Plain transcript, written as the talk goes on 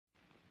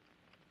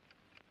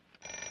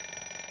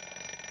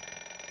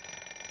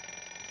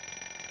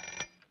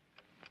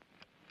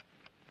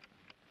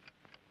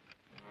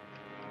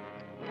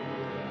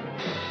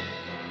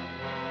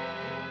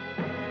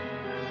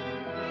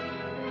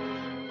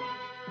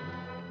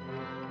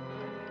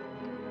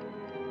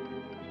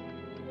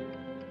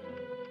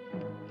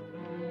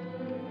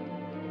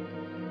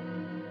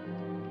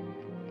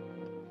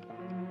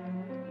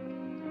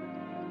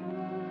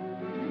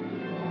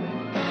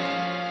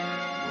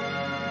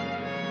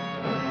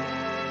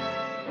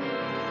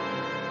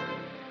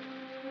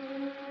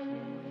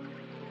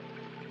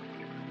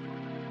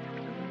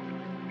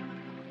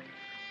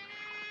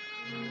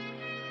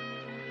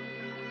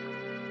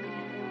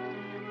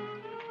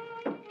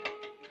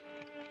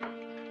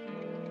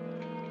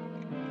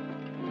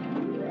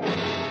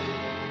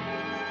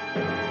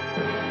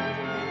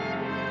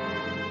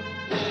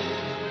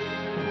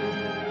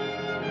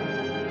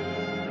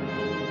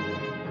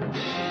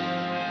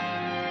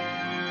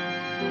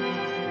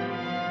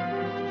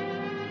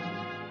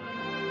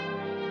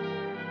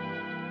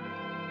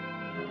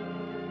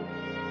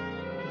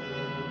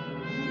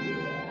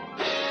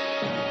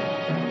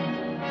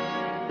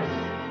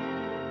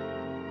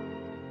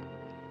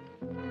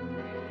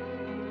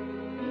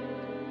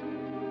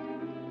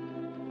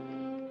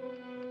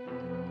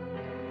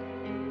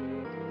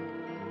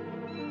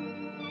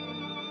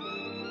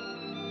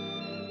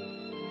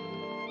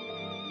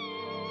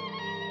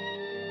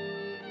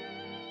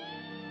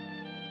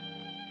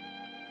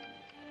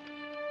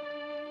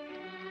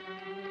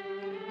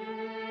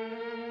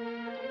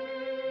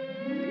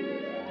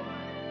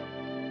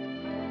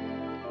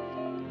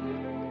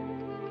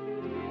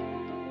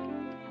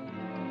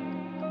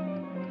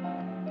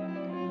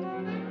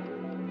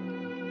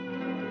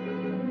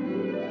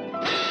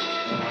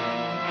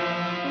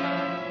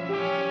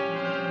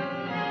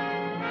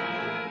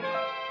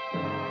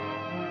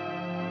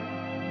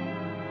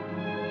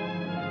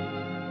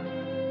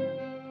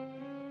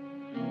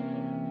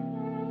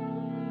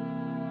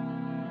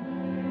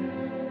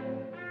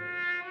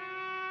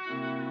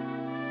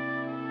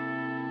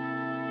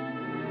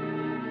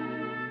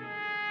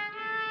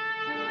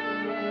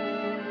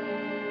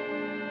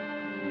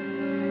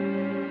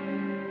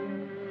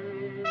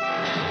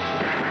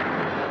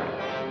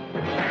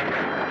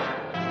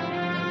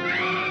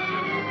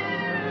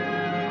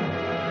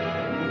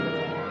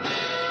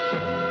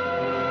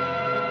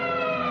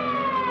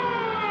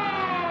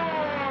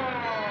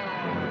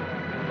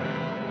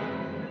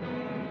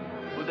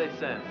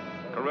sent?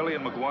 Corelli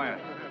and McGuire.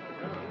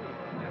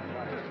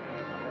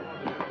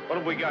 What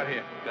have we got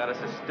here? Got us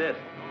a stiff.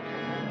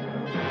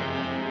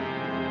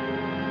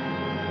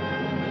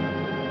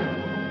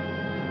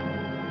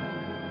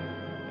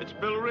 It's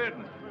Bill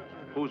Reardon.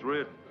 Who's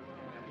Reardon?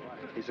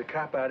 He's a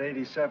cop out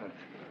 87th.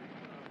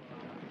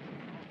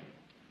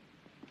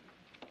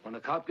 When a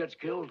cop gets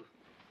killed,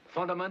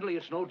 fundamentally,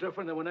 it's no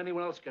different than when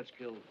anyone else gets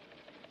killed.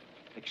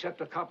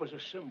 Except a cop is a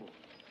symbol.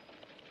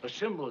 A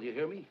symbol, you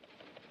hear me?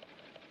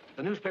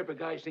 The newspaper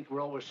guys think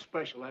we're always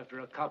special after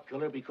a cop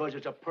killer because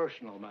it's a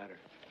personal matter.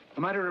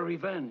 A matter of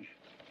revenge.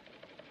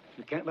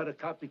 You can't let a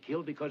cop be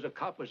killed because a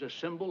cop is a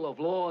symbol of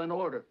law and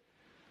order.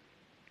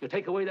 You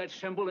take away that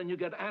symbol and you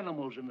get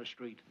animals in the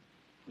street.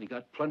 We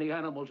got plenty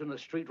animals in the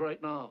street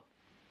right now.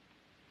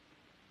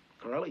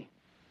 Corelli,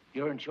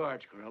 you're in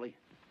charge, Corelli.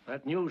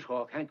 That news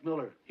hawk, Hank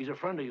Miller, he's a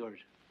friend of yours.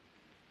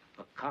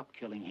 A cop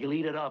killing, he'll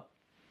eat it up.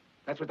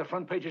 That's what the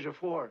front pages are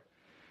for.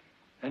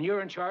 And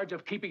you're in charge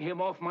of keeping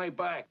him off my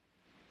back.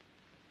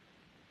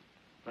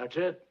 That's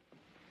it.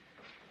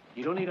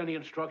 You don't need any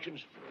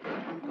instructions.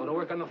 Go to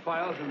work on the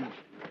files and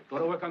go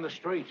to work on the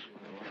streets.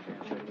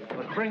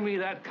 But bring me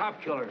that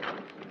cop killer.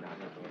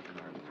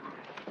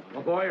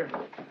 McGuire.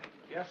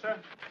 Yes, sir.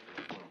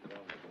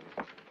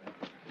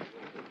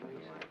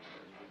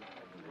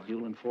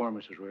 You'll inform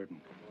Mrs. Reardon.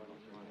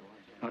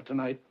 Not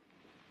tonight.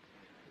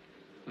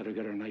 Let her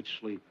get her night's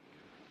sleep.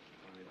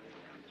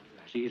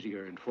 It's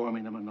easier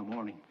informing them in the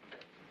morning.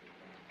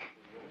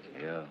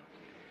 Yeah.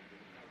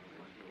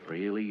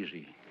 Real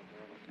easy.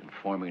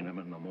 Informing them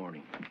in the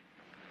morning.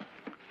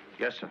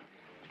 Yes, sir.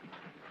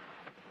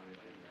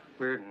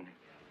 Reardon,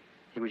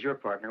 he was your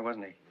partner,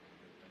 wasn't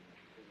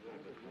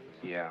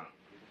he? Yeah.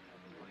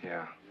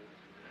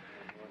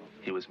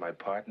 He was my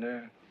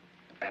partner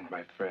and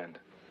my friend.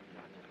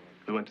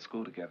 We went to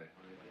school together.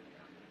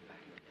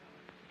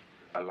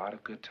 A lot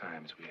of good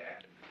times we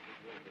had.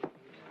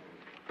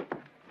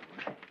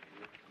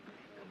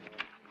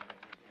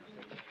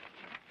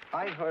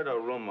 I heard a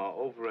rumor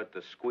over at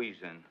the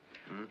squeeze-in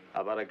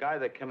about a guy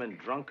that came in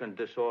drunk and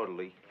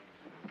disorderly,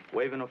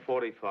 waving a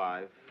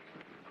 .45,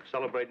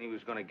 celebrating he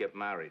was going to get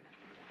married.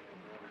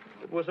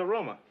 It was a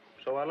rumor,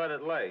 so I let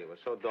it lay. It was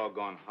so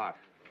doggone hot.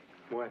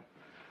 When?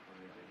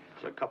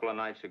 It was a couple of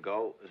nights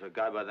ago. There's a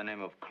guy by the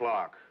name of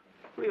Clark.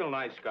 Real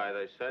nice guy,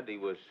 they said. He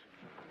was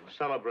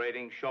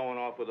celebrating, showing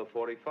off with a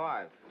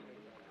 .45.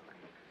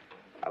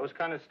 I was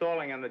kind of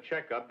stalling on the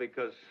checkup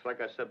because,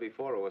 like I said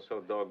before, it was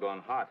so doggone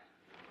hot.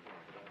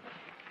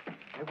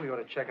 Maybe we ought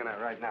to check on that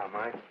right now,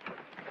 Mike.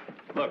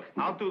 Look,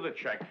 I'll do the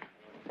check.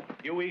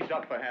 You ease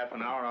up for half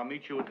an hour. I'll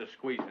meet you at the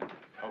squeeze-in,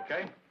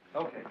 okay?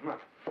 Okay, come on.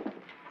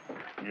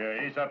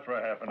 Yeah, ease up for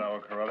a half an hour,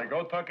 Corelli.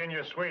 Go tuck in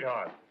your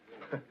sweetheart.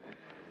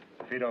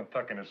 If he don't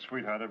tuck in his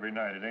sweetheart every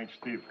night, it ain't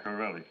Steve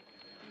Corelli.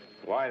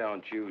 Why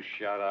don't you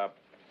shut up?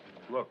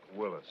 Look,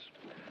 Willis,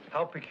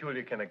 how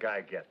peculiar can a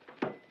guy get?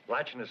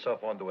 Latching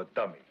himself onto a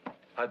dummy.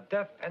 A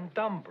deaf and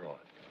dumb broad.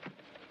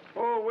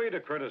 Oh, way to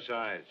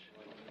criticize.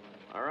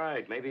 All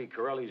right, maybe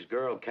Corelli's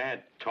girl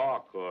can't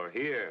talk or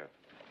hear,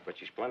 but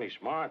she's plenty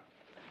smart.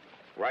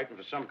 Writing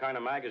for some kind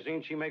of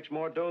magazine, she makes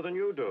more dough than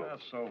you do. Well,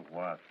 so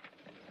what?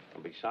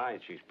 And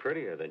besides, she's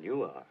prettier than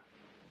you are.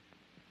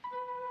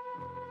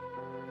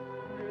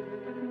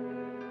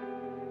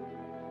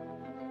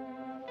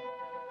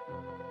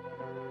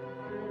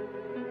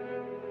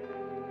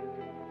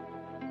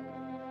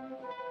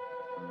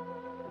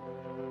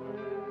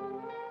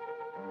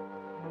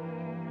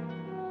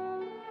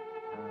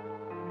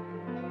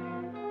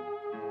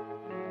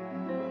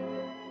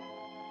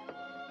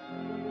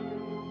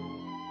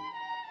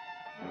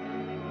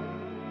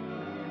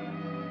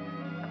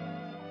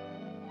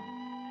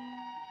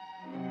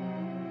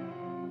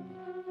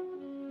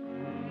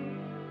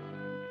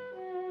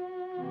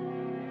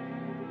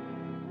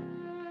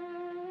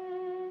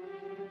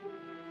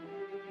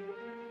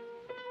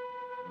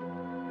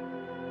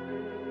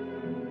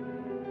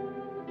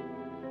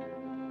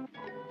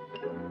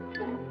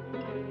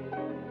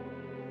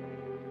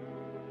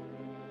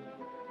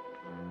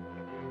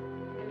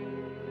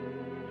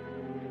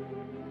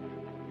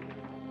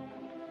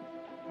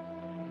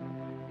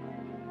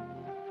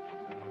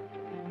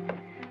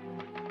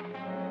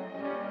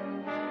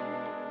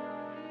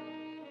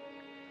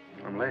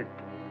 I'm late.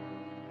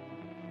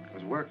 I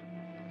was working.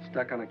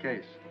 Stuck on a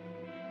case.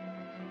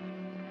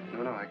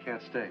 No, I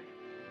can't stay.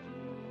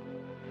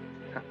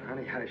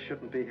 Honey, I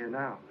shouldn't be here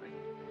now.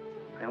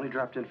 I only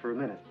dropped in for a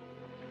minute.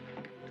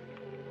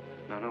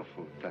 No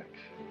food, thanks.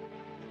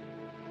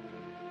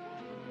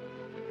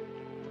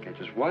 Okay,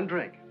 just one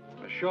drink.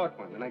 A short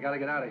one, then I gotta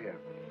get out of here.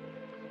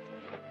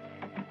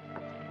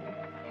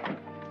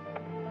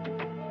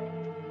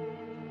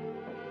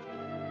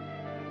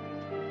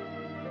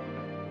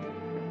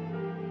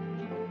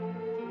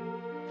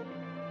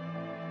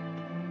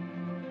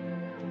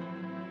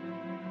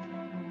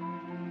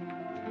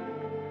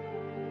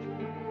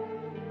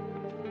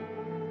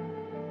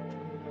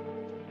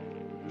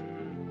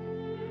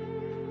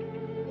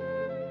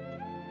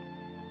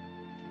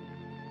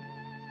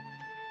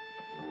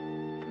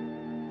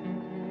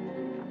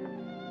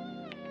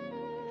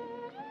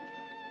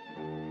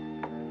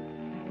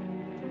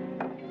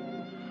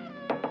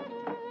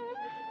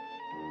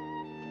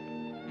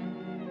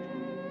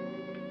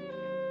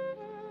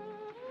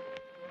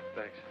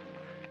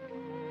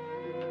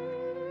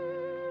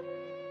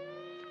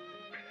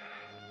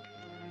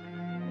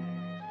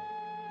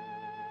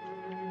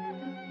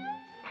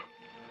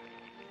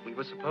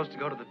 we're supposed to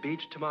go to the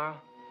beach tomorrow?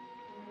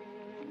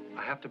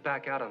 I have to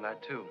back out on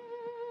that, too.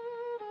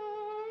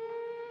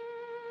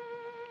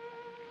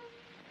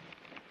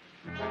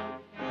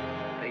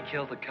 They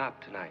killed the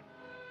cop tonight.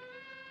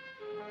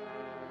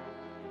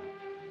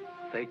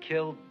 They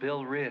killed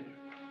Bill Reardon.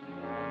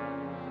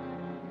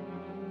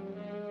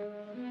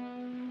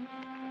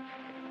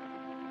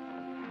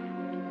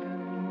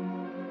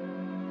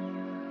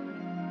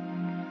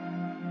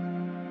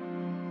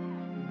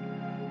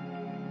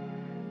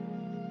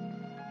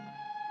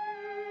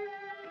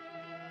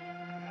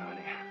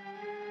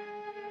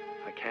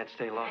 Can't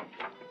stay long.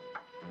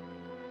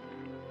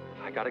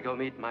 I gotta go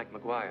meet Mike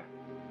McGuire.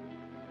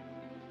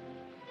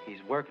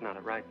 He's working on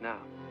it right now.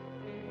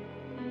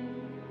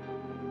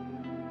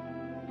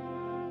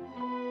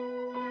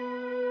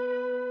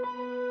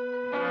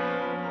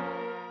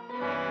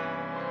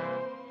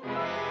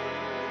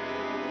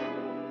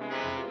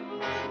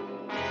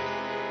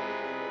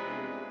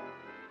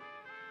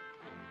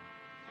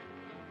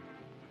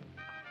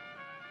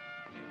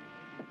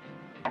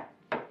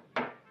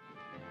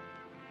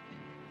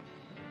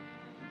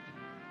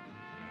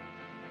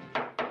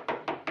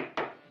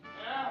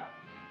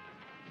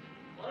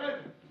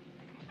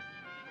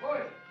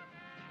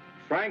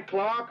 Frank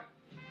Clark?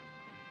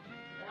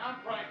 Yeah, I'm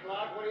Frank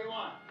Clark. What do you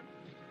want?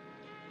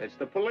 It's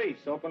the police.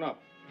 Open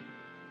up.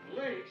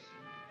 Police?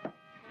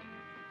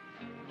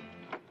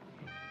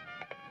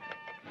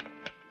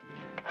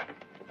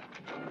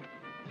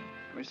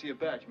 Let me see your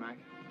badge, Mac.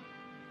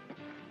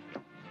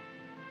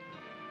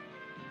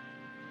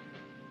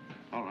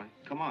 All right.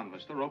 Come on,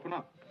 mister. Open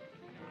up.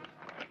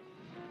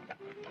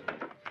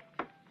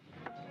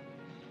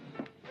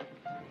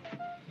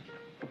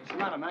 What's the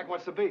matter, Mac?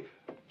 What's the beef?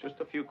 Just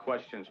a few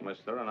questions,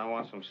 mister, and I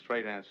want some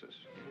straight answers.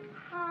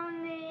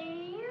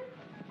 Honey,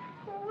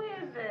 who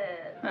is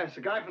it? Hey, it's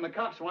the guy from the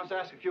cops who wants to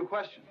ask a few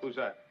questions. Who's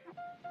that?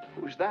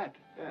 Who's that?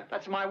 Yeah.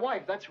 That's my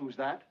wife. That's who's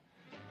that.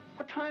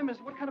 What kind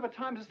of a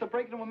time is this to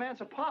break into a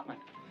man's apartment?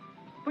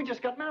 We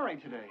just got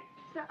married today.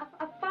 It's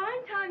a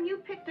fine time you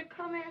picked to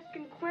come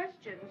asking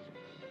questions.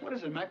 What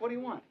is it, Mac? What do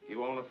you want?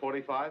 You own a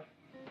 45?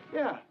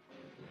 Yeah.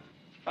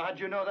 How'd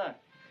you know that?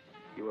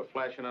 You were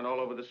flashing it all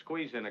over the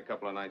squeeze in a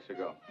couple of nights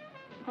ago.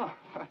 Oh,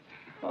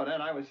 Dad,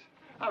 I was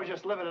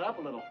just living it up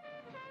a little.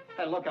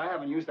 Hey, look, I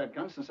haven't used that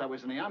gun since I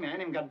was in the Army. I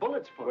ain't even got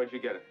bullets for it. Where'd you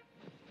get it?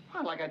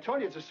 Well, like I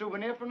told you, it's a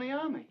souvenir from the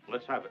Army.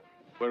 Let's have it.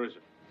 Where is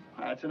it?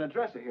 It's an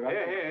addresser here.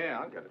 Yeah,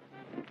 I'll get it.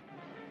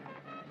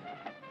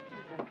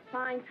 It's a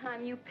fine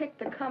time you picked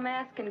to come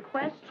asking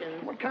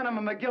questions. What kind of a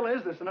McGill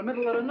is this in the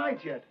middle of the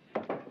night yet?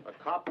 A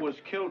cop was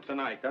killed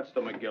tonight. That's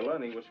the McGilla,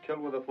 and he was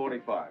killed with a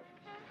 45.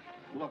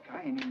 Look,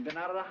 I ain't even been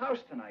out of the house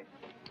tonight.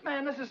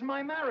 Man, this is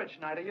my marriage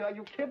night. Are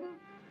you kidding?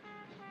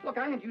 Look,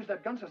 I ain't used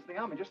that gun since the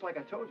Army, just like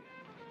I told you.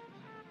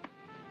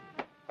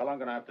 How long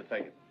gonna have to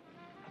take it?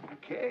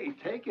 Okay,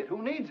 take it.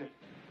 Who needs it?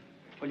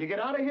 Will you get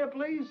out of here,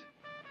 please?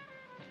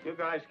 You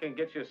guys can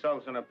get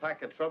yourselves in a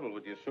pack of trouble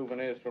with your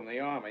souvenirs from the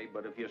Army,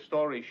 but if your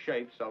story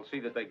shapes, I'll see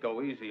that they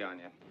go easy on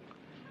you.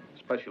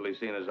 Especially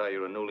seeing as how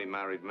you're a newly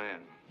married man.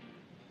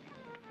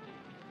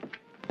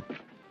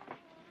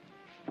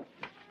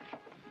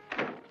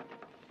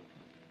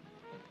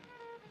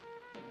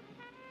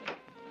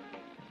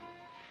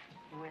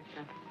 It's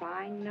a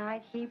fine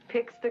night he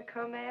picks to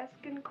come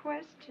asking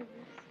questions.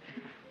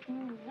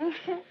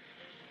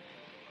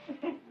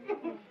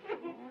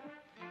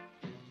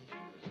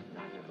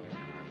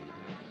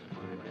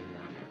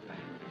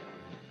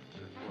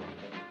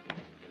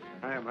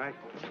 Hi, Mike.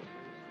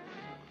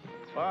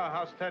 Well,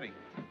 how's Teddy?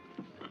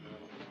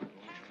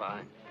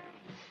 Fine.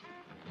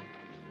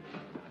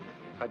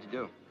 How'd you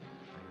do?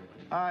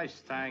 I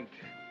stanked.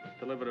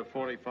 Delivered a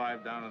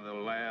 45 down to the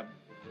lab.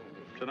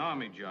 It's an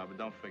Army job, but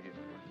don't forget.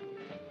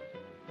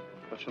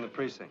 What's from the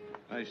precinct?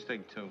 I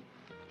stick too.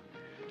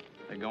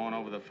 They're going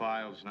over the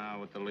files now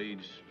with the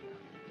leads.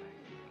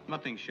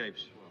 Nothing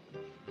shapes.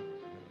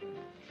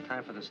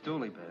 Time for the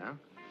stoolie bit, huh?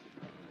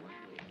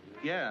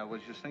 Yeah, I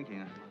was just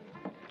thinking.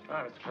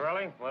 Hi, Mr.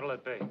 Corelli. What'll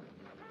it be?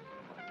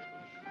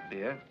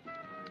 Beer?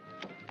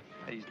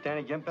 Hey, is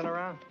Danny Gimp been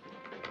around?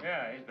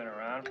 Yeah, he's been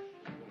around.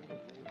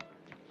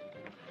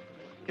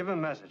 Give him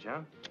a message,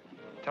 huh?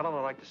 Tell him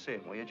I'd like to see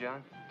him, will you,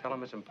 John? Tell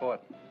him it's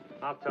important.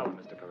 I'll tell him,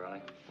 Mr.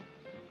 Corelli.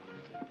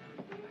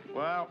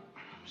 Well,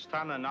 it's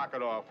time to knock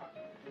it off.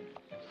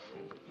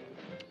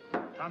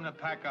 Time to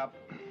pack up.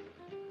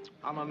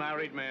 I'm a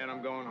married man.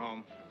 I'm going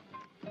home.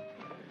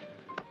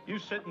 You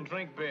sit and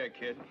drink beer,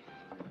 kid.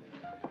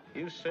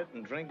 You sit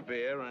and drink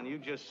beer, and you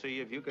just see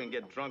if you can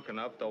get drunk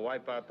enough to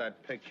wipe out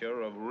that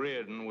picture of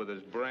Reardon with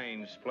his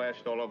brains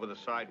splashed all over the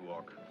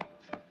sidewalk.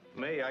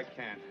 Me, I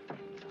can't.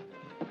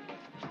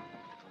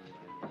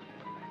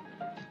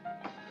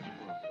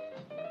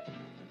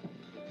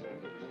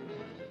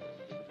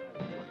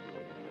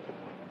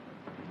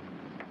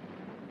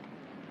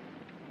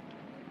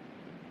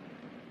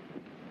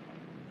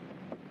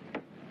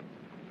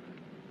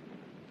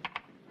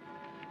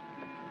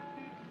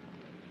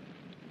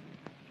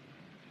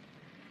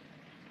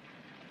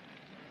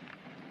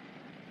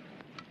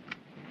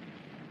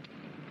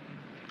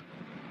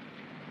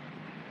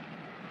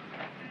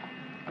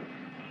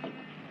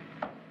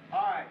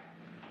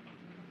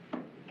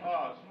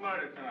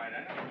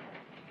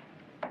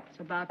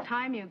 about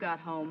time you got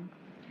home.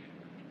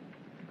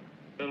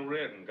 Bill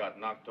Reardon got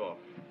knocked off.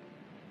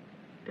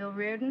 Bill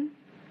Reardon?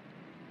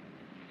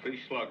 3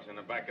 slugs in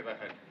the back of the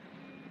head.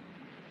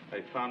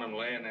 They found him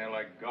laying there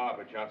like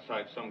garbage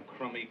outside some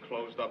crummy,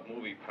 closed-up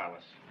movie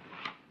palace.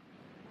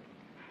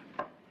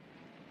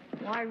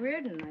 Why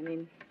Reardon? I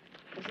mean,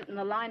 was it in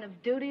the line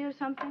of duty or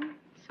something?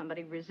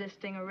 Somebody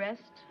resisting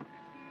arrest?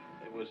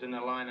 It was in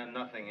the line of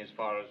nothing, as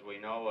far as we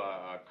know.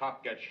 A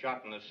cop gets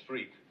shot in the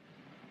street.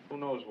 Who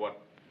knows what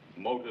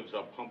motives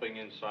are pumping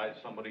inside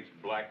somebody's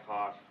black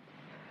heart?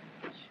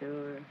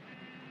 Sure.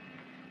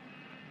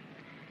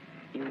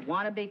 You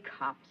want to be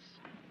cops.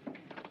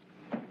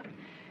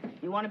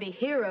 You want to be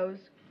heroes.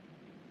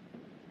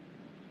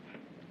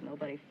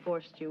 Nobody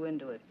forced you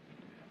into it.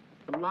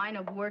 The line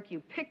of work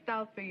you picked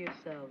out for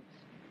yourselves.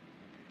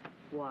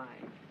 Why?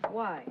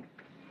 Why?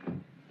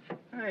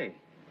 Hey,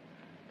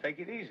 take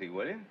it easy,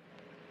 will you?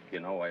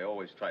 You know, I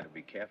always try to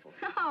be careful.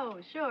 Oh,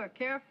 sure,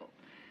 careful.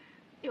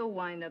 You'll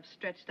wind up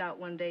stretched out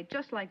one day,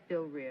 just like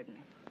Bill Reardon.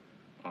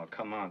 Oh,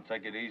 come on,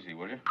 take it easy,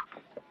 will you?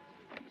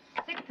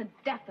 Sick to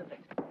death of it.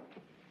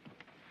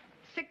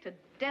 Sick to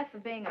death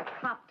of being a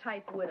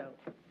cop-type widow.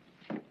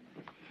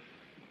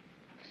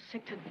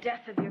 Sick to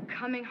death of your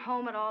coming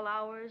home at all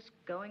hours,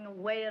 going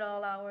away at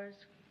all hours.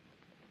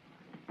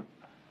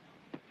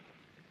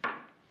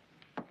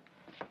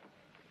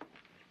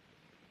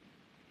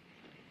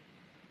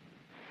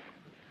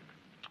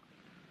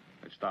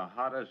 It's the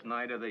hottest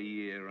night of the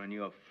year, and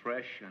you're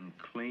fresh and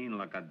clean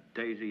like a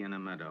daisy in a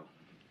meadow.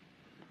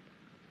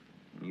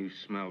 You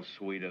smell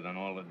sweeter than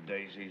all the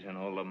daisies and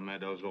all the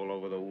meadows all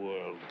over the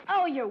world.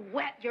 Oh, you're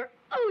wet. You're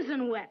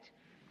oozing wet.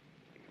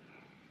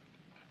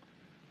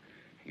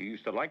 You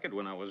used to like it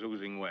when I was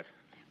oozing wet.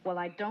 Well,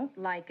 I don't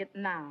like it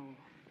now.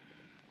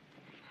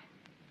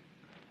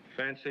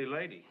 Fancy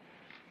lady.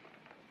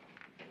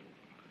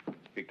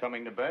 You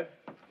coming to bed?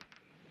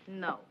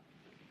 No.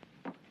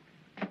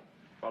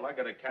 Well, I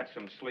gotta catch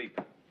some sleep.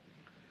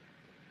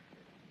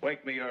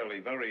 Wake me early,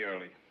 very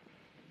early.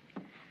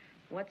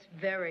 What's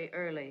very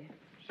early?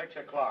 6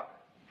 o'clock.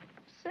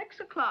 6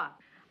 o'clock.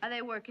 Are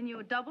they working you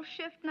a double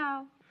shift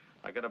now?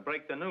 I gotta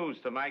break the news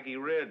to Maggie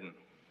Reardon.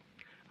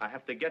 I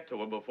have to get to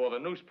her before the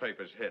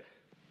newspapers hit.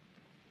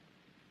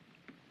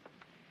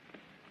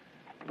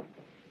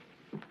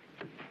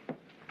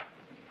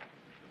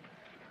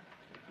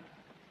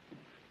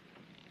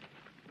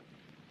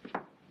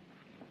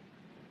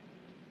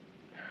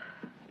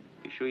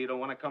 You sure you don't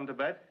want to come to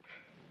bed?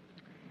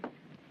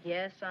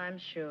 Yes, I'm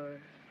sure.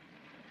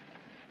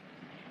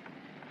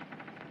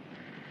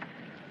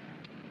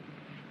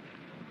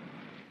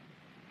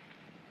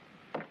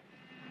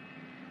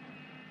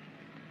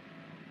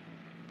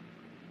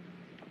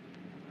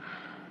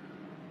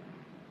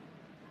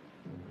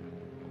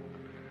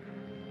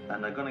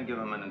 And they're gonna give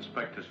him an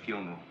inspector's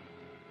funeral.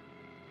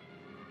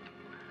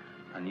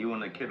 And you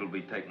and the kid will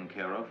be taken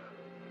care of.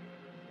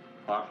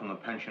 Part from the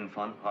pension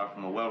fund, part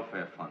from the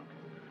welfare fund.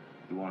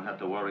 You won't have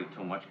to worry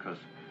too much, because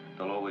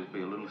there'll always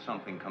be a little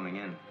something coming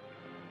in.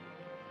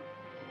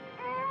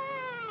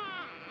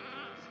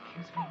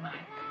 Excuse me, Mike.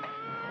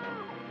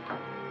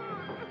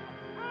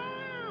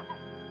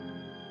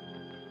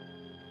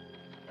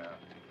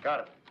 Got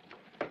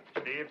it.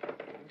 Steve,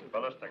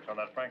 ballistics on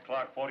that Frank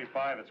Clark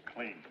 45, it's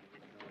clean.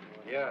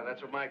 Yeah,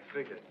 that's what Mike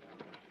figured.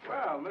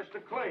 Well,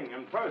 Mr. Kling,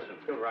 in person.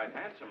 Feel right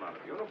handsome out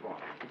of uniform.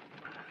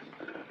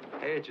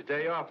 Hey, it's your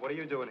day off. What are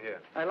you doing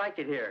here? I like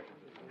it here.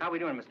 How we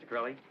doing, Mr.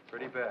 Curley?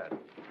 Pretty bad.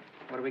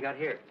 What do we got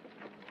here?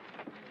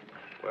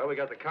 Well, we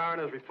got the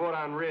coroner's report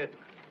on Reardon.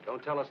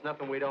 Don't tell us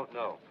nothing we don't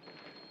know.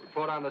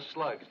 Report on the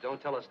slugs. Don't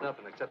tell us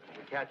nothing except that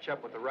we catch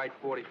up with the right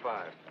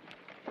 45.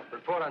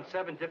 Report on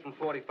 7 different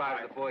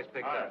 45s the boys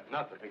picked up.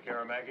 Nothing. Take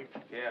care of Maggie?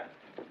 Yeah.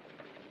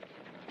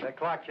 That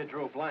Clark kid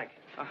drew a blank.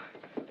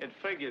 It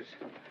figures,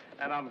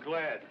 and I'm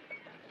glad.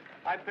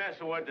 I'd pass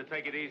a word to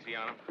take it easy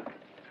on him.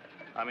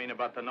 I mean,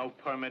 about the no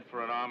permit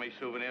for an army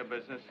souvenir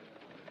business.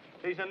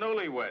 He's a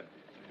newlywed.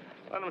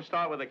 Let him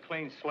start with a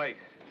clean slate.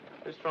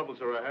 His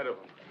troubles are ahead of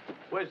him.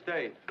 Where's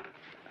Dave?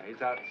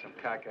 He's out in some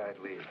cockeyed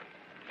leave.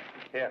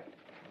 Here.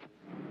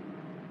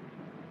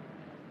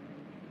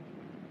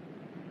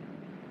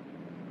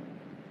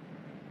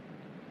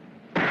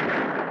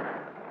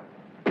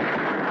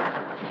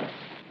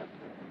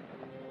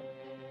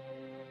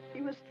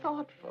 He was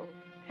thoughtful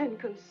and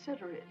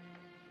considerate.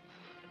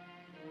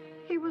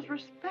 He was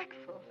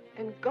respectful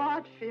and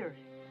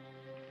God-fearing.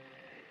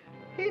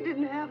 He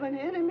didn't have an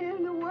enemy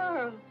in the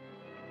world.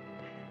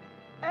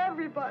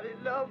 Everybody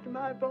loved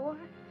my boy.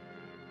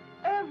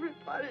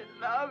 Everybody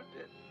loved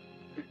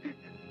him.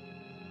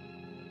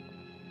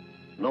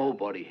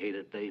 Nobody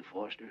hated Dave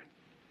Foster.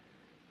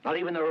 Not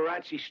even the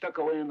rats he stuck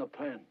away in the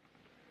pen.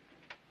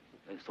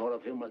 They thought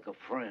of him like a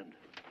friend.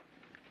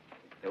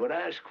 They would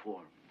ask for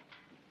him.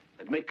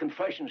 They'd make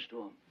confessions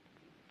to him.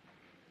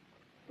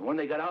 And when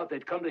they got out,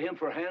 they'd come to him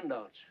for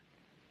handouts.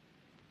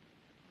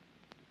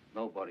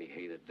 Nobody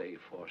hated Dave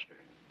Foster.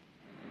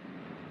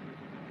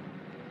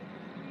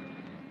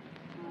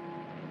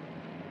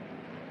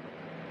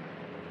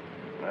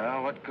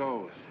 Well, what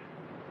goes?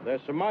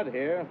 There's some mud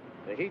here.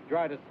 The heat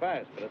dried it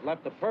fast, but it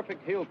left a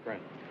perfect heel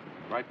print.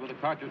 Right where the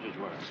cartridges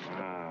were.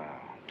 Ah,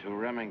 two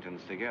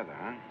Remingtons together,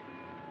 huh?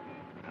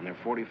 And they're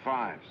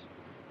 45s.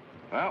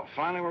 Well,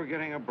 finally we're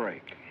getting a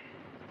break.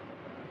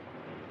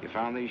 You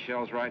found these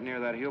shells right near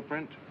that heel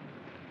print?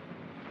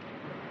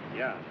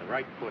 Yeah, the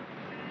right foot.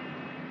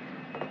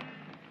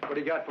 What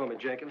do you got for me,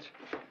 Jenkins?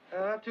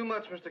 Not too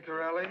much, Mr.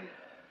 Corelli.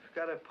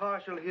 Got a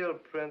partial heel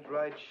print,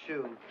 right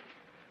shoe.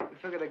 We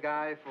figured a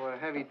guy for a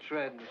heavy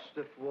tread and a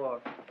stiff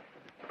walk.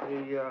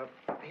 The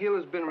heel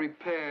has been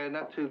repaired,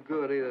 not too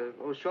good either.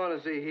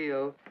 O'Shaughnessy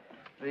heel.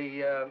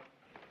 The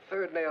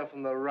third nail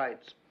from the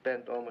right's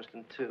bent almost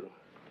in two.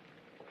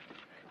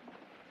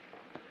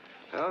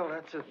 Oh,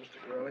 that's it,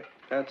 Mr. Corelli.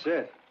 That's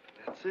it.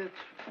 That's it.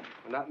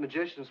 We're not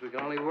magicians. We can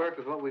only work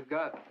with what we've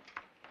got.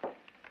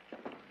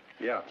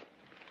 Yeah.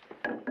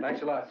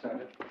 Thanks a lot,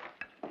 Sergeant.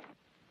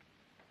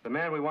 The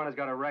man we want has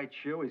got a right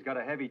shoe. He's got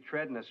a heavy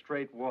tread and a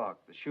straight walk.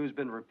 The shoe's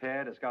been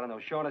repaired. It's got an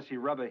O'Shaughnessy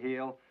rubber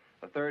heel.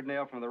 The third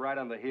nail from the right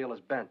on the heel is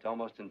bent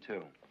almost in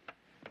two.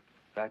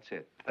 That's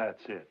it.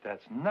 That's it.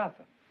 That's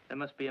nothing. There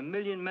must be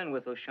 1,000,000 men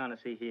with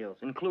O'Shaughnessy heels,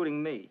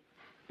 including me.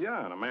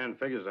 Yeah, and a man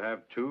figures to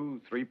have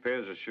 2, 3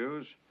 pairs of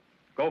shoes.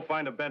 Go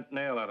find a bent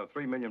nail out of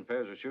 3 million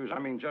pairs of shoes. I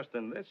mean, just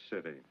in this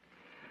city.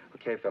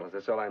 Okay, fellas,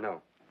 that's all I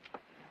know.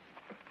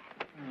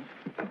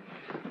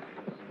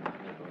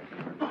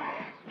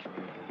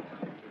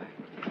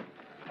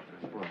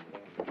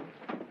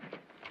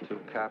 Two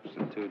cops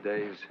in 2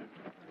 days.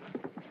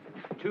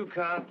 2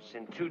 cops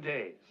in 2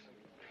 days.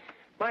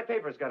 My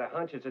paper's got a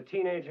hunch it's a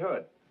teenage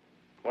hood.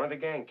 One of the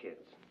gang kids.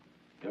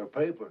 Your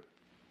paper?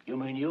 You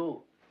mean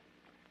you?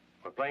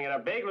 We're playing it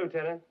up big,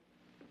 Lieutenant.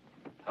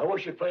 I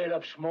wish you'd play it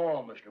up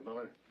small, Mr.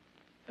 Miller.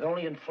 It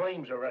only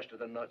inflames the rest of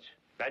the nuts.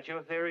 That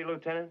your theory,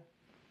 Lieutenant?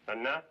 A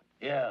nut?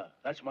 Yeah,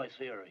 that's my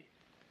theory.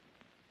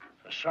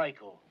 A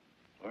psycho,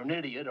 or an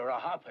idiot, or a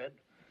hophead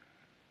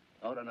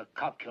out on a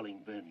cop-killing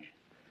binge.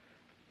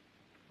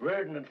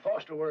 Reardon and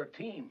Foster were a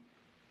team.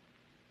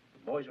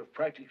 The boys have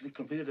practically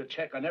completed a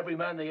check on every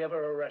man they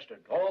ever arrested,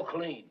 all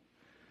clean.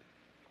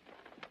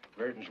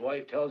 Reardon's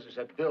wife tells us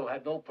that Bill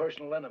had no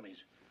personal enemies.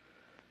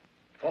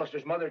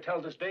 Foster's mother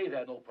tells us Dave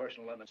had no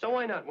personal enemies. So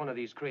why not one of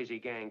these crazy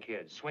gang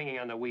kids swinging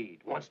on the weed?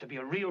 Wants to be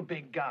a real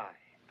big guy.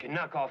 Can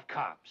knock off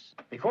cops.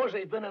 Because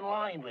they've been in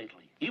line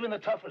lately. Even the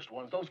toughest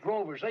ones, those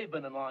Grovers, they've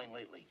been in line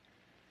lately.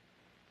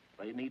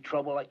 They need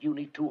trouble like you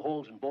need 2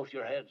 holes in both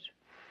your heads.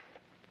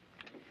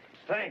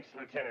 Thanks,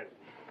 Lieutenant.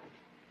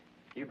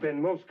 You've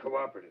been most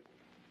cooperative.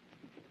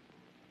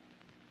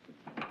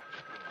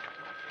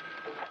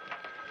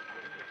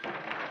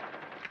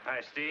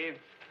 Hi, Steve.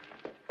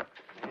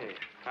 Hey,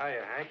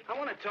 hiya, Hank. I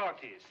want to talk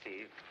to you,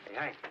 Steve. Hey,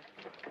 Hank,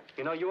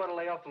 you know, you ought to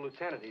lay off the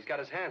lieutenant. He's got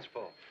his hands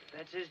full.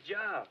 That's his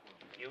job.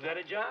 You got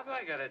a job,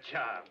 I got a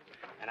job.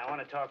 And I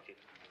want to talk to you.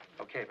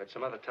 Okay, but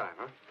some other time,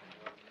 huh?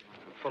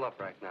 I'm full up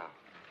right now.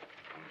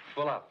 I'm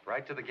full up,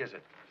 right to the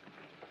gizzard.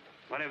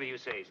 Whatever you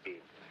say,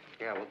 Steve.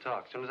 Yeah, we'll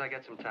talk as soon as I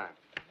get some time.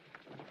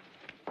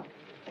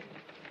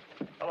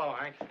 Hello,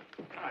 Hank.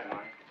 Hi,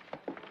 Mark.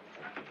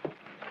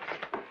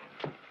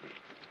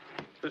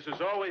 This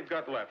is all we've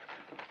got left.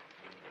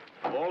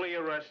 Of all the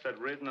arrests that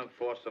Reardon and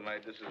Foster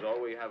made, this is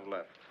all we have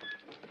left.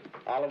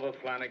 Oliver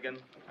Flanagan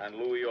and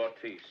Louis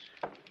Ortiz.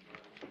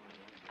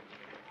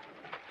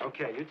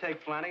 Okay, you take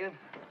Flanagan.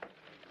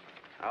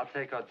 I'll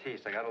take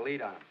Ortiz. I got a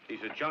lead on him.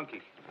 He's a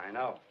junkie. I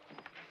know.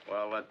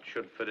 Well, that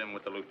should fit in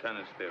with the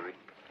lieutenant's theory.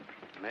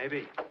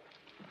 Maybe.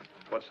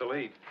 What's the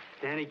lead?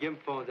 Danny Gim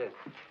phoned in.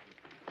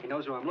 He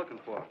knows who I'm looking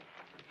for.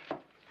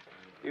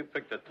 You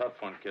picked a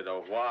tough one,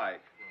 kiddo. Why?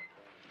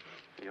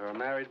 You're a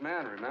married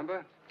man,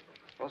 remember?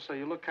 Also,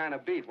 you look kind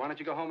of beat. Why don't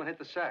you go home and hit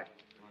the sack?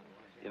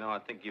 You know, I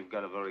think you've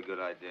got a very good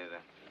idea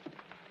there.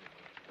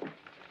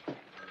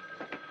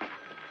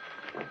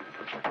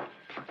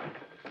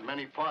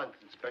 Many pardons,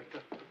 Inspector.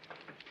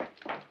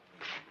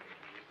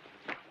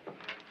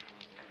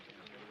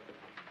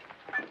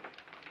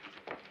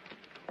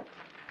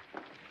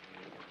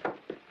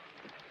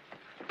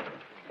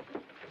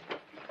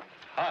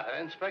 Hi,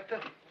 Inspector.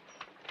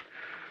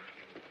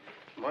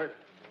 Murder.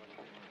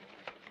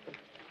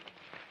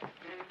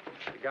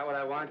 You got what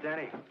I want,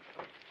 Danny?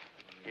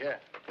 Yeah.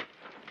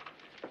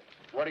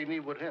 What do you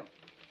need with him?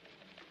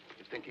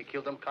 You think he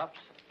killed them cops?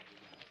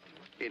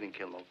 He didn't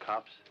kill no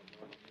cops.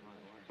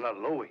 Not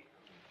Louis.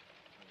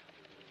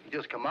 He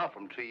just come out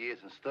from 3 years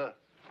and stuff.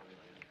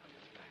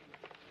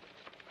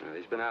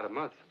 He's been out a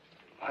month.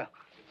 Well,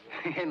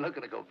 he ain't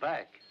looking to go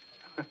back.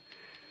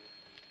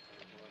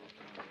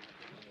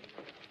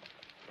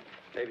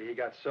 Maybe he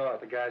got sore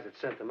at the guys that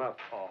sent him up.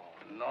 Oh,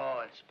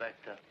 no,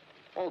 Inspector.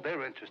 All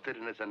they're interested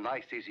in is a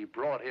nice, easy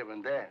broad here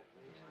and there.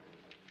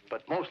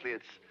 But mostly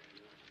it's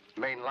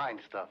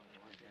mainline stuff.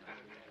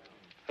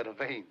 For the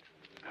veins.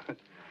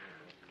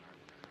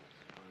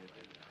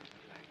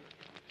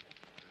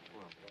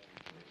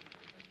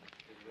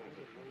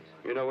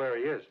 You know where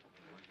he is?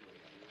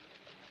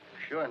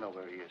 Sure I know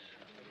where he is.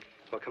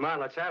 Well, come on,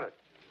 let's have it.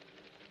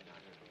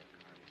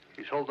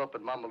 He's holed up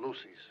at Mama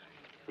Lucy's.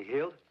 He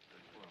healed?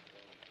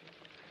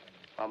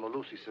 Mama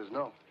Lucy says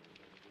no.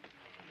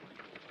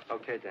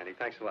 Okay, Danny,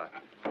 thanks a lot.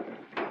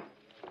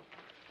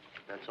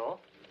 That's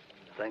all?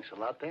 Thanks a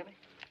lot, Danny.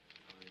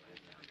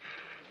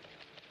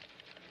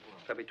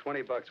 There'll be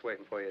 $20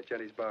 waiting for you at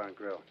Jenny's Bar and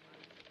Grill.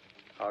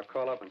 I'll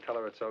call up and tell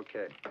her it's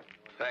okay.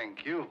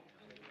 Thank you.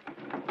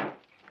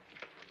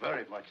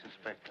 Very much,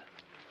 Inspector.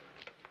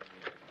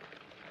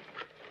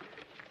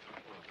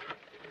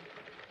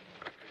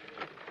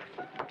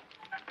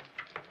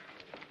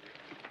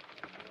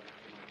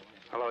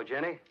 Hello,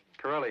 Jenny.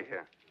 Corelli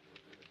here.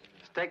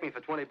 Just take me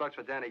for $20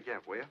 for Danny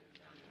Kemp, will you?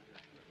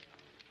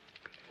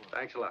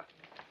 Thanks a lot.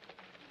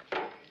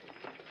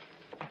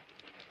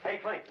 Hey,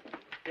 Clint.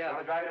 Yeah. Want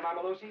to drive to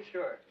Mama Lucy's?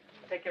 Sure.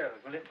 Take care of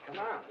it, will you? Come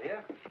on, will you?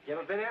 You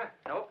ever been here?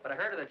 Nope, but I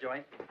heard of the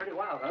joint. Pretty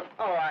wild, huh?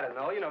 Oh, I don't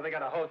know. You know, they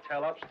got a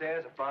hotel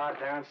upstairs, a bar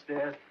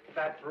downstairs,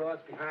 fat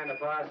broads behind the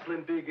bar,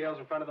 slim B-girls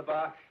in front of the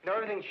bar. You know,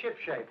 everything's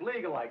ship-shape,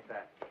 legal like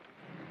that.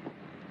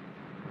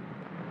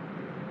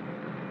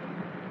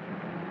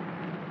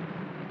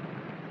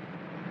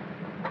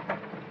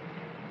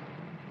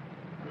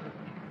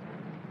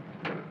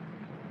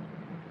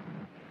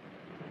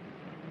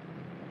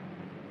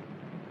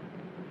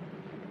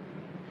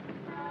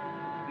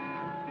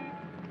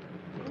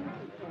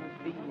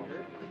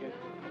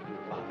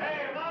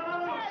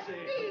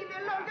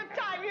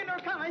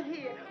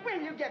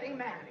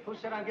 Who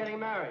said I'm getting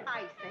married?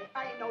 I say,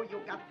 I know you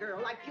got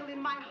girl. I feel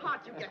in my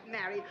heart you get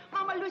married.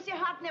 Mama Lucy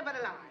heart never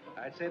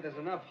lie. I'd say there's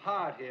enough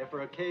heart here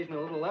for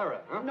occasional little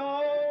error, huh?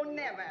 No,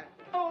 never.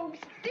 Oh,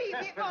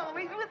 Stevie,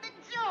 always with the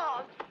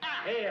jaws.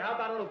 Hey, how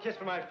about a little kiss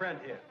for my friend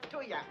here?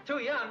 Too young. Too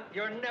young?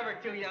 You're never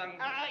too young.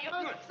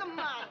 You're a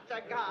smart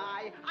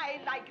guy. I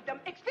like them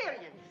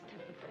experienced.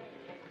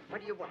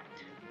 What do you want?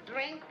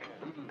 Drink?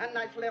 A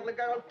nice little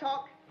girl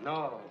talk?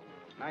 No.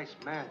 Nice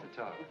man to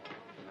talk.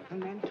 A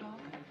man talk?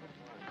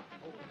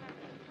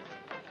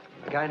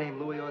 A guy named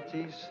Louis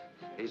Ortiz,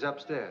 he's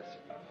upstairs.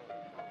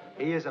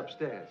 He is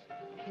upstairs.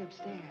 He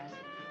upstairs.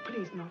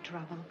 Please, no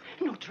trouble.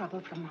 No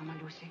trouble from Mama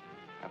Lucy.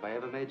 Have I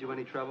ever made you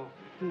any trouble?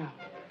 No.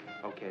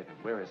 Okay, then.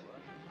 Where is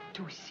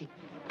he? 2C.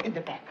 In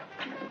the back.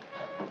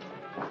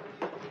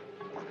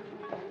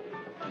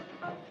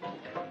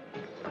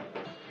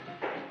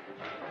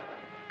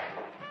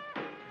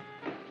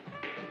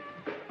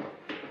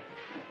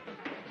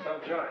 Some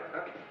joint,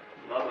 huh?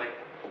 Lovely.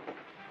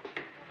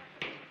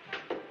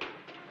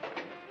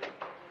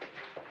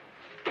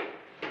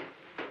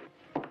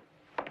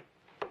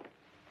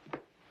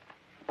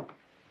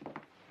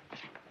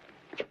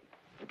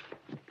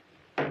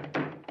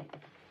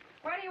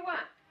 What do you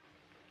want?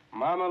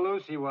 Mama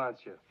Lucy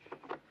wants you.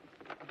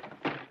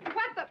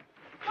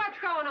 What's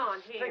going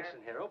on here? Stinks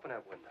in here. Open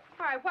that window.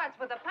 All right, what's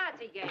with the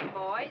Patsy game,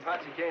 boys?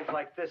 Patsy games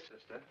like this,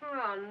 sister.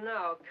 Oh,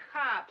 no,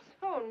 cops.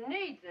 Who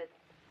needs it?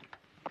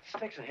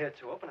 Stinks in here,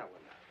 too. Open that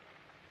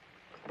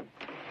window.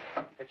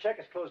 Hey, check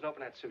is closed and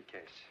open that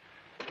suitcase.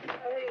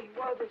 Hey,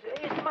 what is it?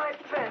 It's my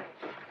pen.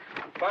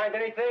 Find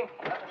anything?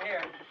 Nothing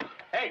here.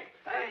 Hey!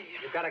 Hey.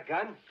 You got a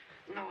gun?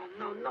 No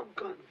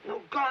gun.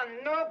 No gun,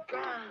 no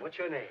gun. What's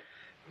your name?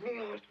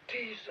 Me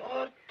Ortiz.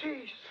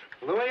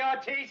 Louis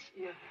Ortiz?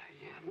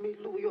 Yeah, me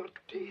Louis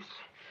Ortiz.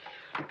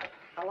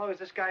 How long has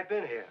this guy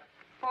been here?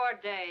 4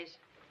 days.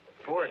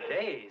 4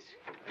 days?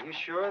 Are you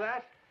sure of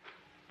that?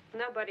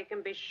 Nobody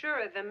can be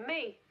surer than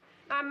me.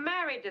 I'm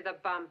married to the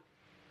bum.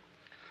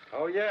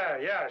 Oh,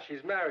 yeah,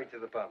 she's married to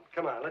the bum.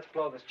 Come on, let's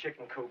blow this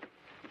chicken coop.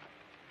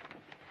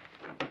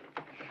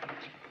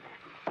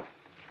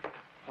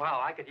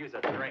 Wow, I could use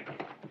a drink.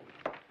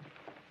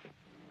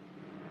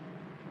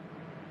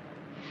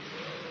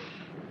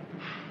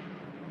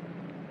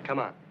 Come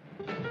on.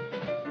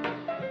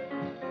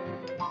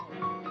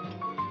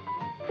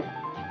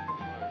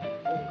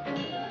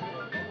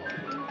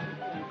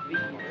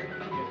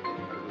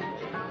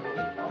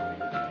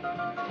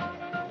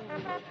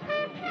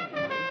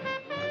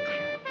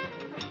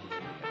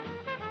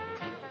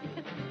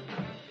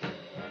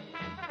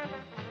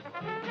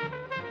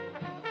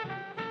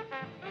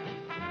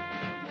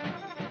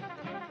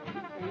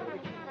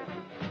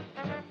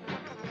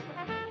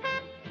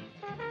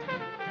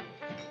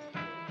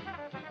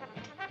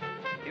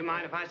 You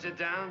mind if I sit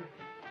down?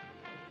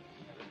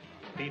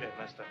 Beat it,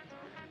 mister.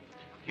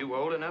 You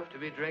old enough to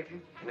be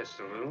drinking in a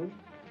saloon?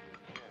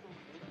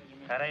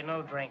 That ain't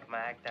no drink,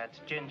 Mac. That's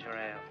ginger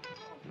ale.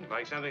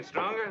 Like something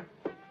stronger?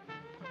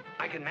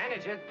 I can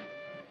manage it.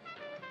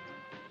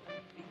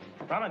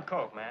 Rum and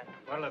Coke, man.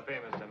 What'll it be,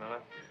 Mr.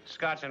 Miller?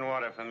 Scotch and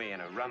water for me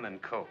and a rum and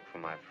Coke for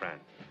my friend.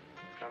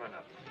 Coming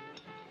up.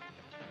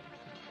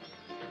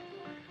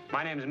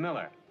 My name's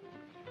Miller.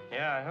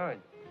 Yeah, I heard.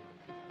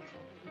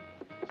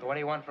 So what do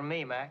you want from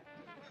me, Mac?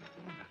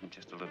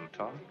 Just a little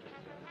talk.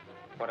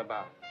 What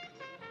about?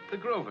 The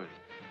Grovers.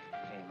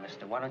 Hey,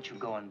 mister, why don't you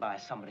go and buy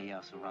somebody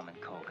else a rum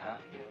and Coke, huh?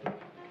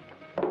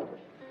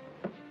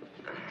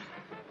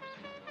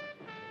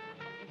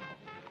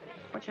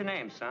 What's your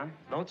name, son?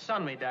 Don't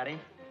sun me, Daddy.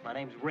 My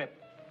name's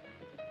Rip.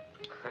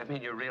 I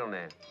mean your real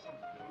name.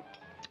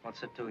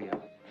 What's it to you?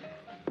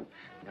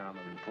 No, I'm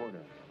a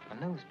reporter. A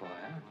newsboy,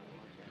 huh?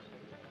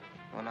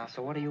 Well, now,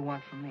 so what do you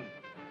want from me?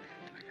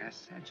 I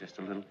said just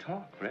a little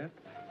talk, Rip.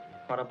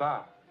 What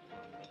about?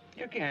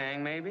 Your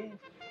gang, maybe?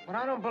 Well,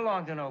 I don't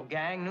belong to no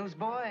gang,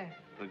 newsboy.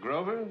 The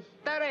Grovers?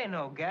 That ain't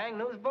no gang,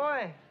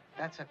 newsboy.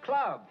 That's a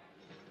club.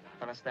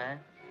 Understand?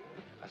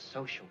 A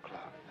social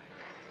club.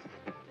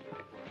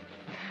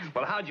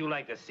 Well, how'd you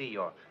like to see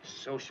your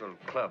social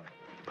club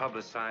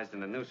publicized in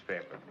the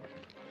newspaper?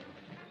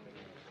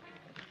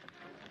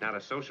 Not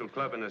a social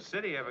club in the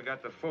city ever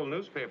got the full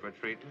newspaper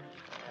treatment.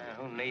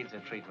 Who needs a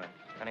treatment?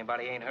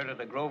 Anybody ain't heard of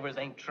the Grovers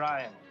ain't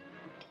trying.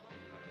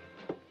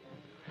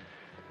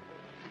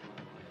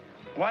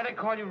 Why they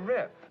call you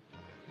Rip?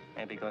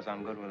 Ain't because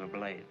I'm good with a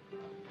blade.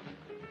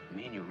 You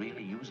mean you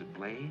really use a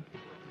blade?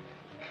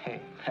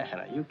 Hey, man,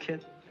 are you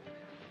kidding?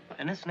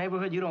 In this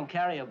neighborhood, you don't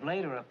carry a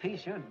blade or a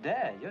piece, you're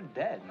dead. You're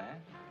dead,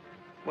 man.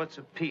 What's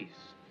a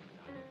piece?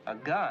 A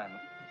gun.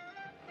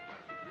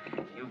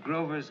 You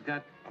Grovers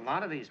got a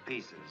lot of these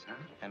pieces, huh?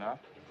 Enough.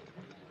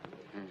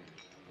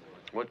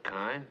 What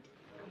kind?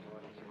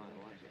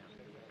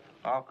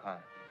 All kind.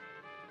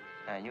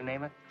 And you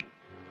name it,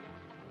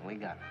 we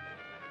got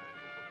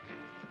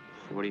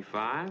it.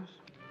 45s?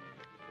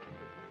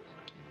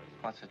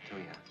 What's it to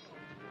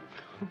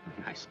you?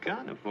 Nice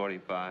gun, a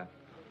 45.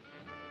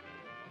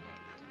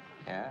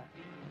 Yeah.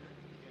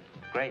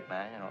 Great,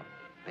 man, you know,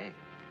 big.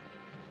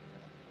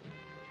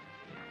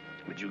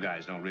 But you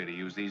guys don't really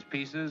use these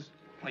pieces.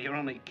 Well, you're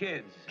only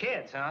kids.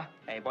 Kids, huh?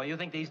 Hey, boy, you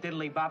think these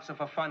diddly bops are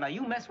for fun? Now,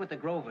 you mess with the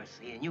Grovers,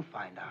 see, and you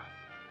find out.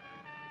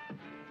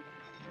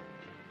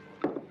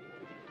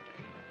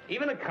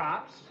 Even the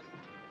cops.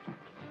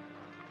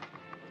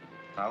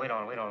 No, we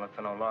don't look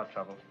for no law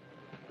trouble.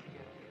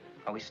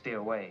 No, we steer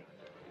away,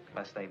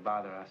 lest they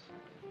bother us.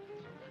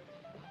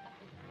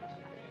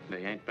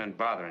 They ain't been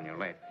bothering you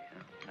lately,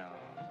 huh? No.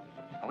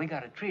 Well, we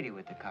got a treaty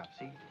with the cops,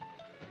 see?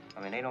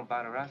 I mean, they don't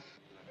bother us,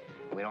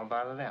 we don't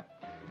bother them.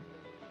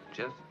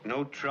 Just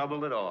no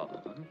trouble at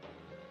all, huh?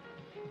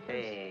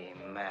 Hey,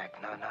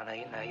 Mac,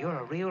 now, you're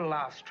a real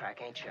louse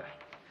track, ain't you?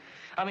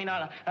 I mean,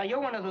 now, you're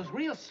one of those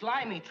real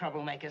slimy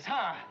troublemakers,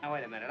 huh? Now,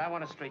 wait a minute. I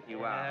want to straighten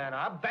you out. And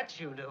I'll bet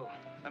you do.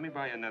 Let me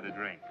buy you another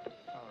drink.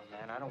 Oh,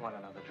 man, I don't want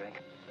another drink.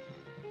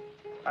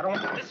 I don't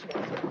want this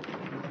one.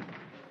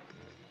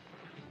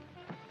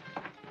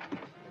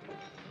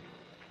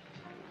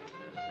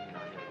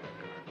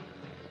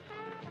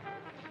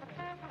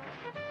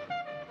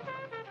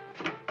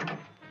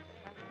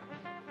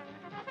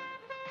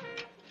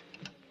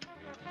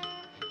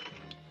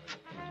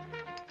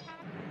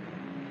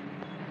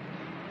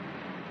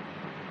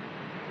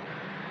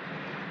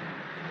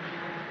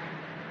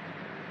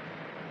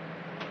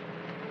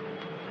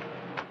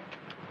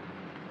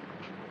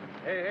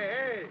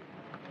 Hey.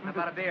 How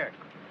about a beer?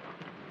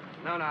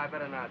 No, I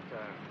better not.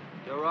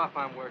 You're off,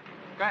 I'm working.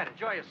 Go ahead,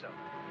 enjoy yourself.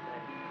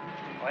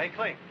 Oh, hey,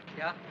 Clink.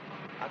 Yeah?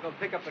 I'll go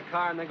pick up the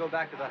car and then go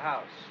back to the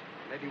house.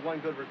 Maybe one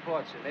good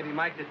report, sir. Maybe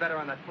Mike did better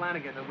on that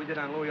Flanagan than we did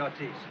on Louis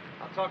Ortiz.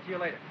 I'll talk to you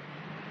later.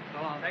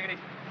 So long. Take it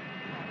easy.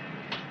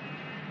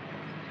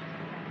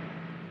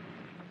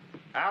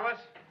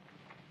 Alice?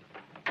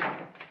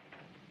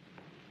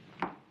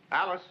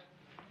 Alice?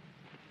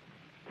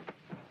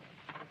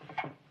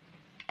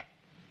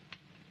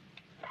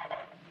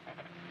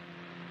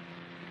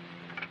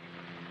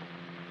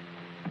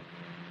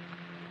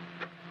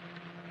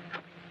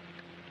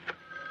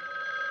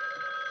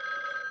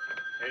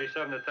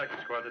 Detective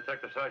Squad,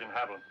 Detective Sergeant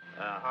Havlin.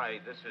 Hi,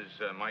 this is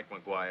Mike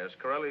McGuire. Is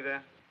Corelli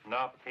there?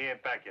 No, he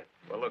ain't back yet.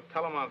 Well, look,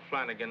 tell him on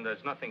Flanagan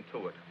there's nothing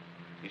to it.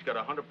 He's got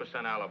a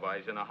 100% alibi.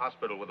 He's in a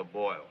hospital with a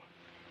boil.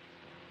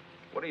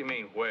 What do you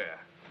mean, where?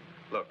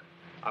 Look,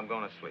 I'm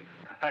going to sleep.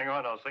 Hang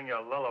on, I'll sing you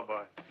a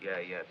lullaby.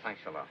 Yeah,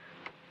 thanks a lot.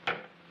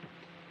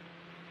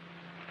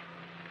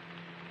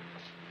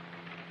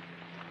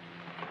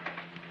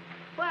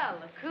 Well,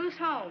 look who's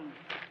home.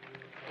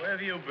 Where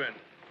have you been?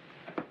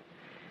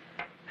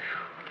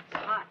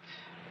 It's hot.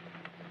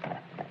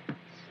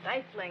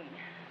 Stifling.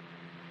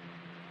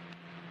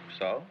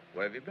 So,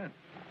 where have you been?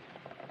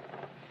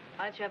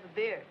 Why don't you have a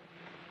beer?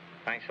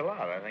 Thanks a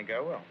lot. I think I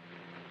will.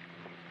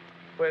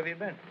 Where have you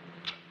been?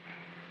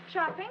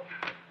 Shopping.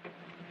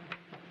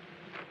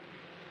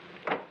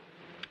 Did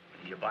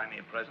you buy me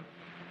a present?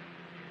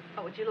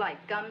 What would you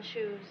like?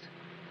 Gumshoes?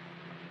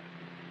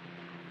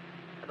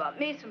 I bought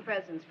me some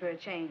presents for a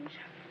change.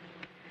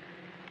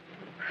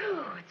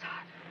 Whew, it's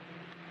hot.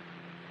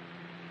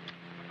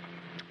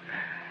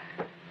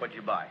 What'd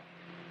you buy?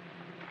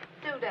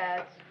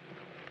 Doodads.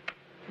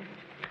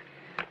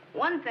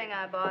 One thing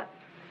I bought,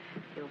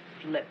 you'll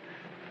flip.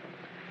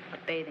 A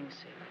bathing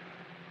suit.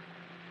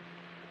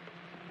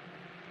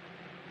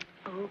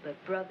 Oh,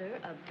 but brother,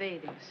 a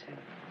bathing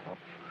suit.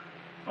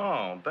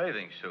 Oh,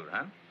 bathing suit,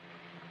 huh?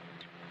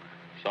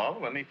 So,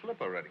 let me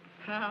flip already.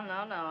 No.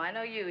 I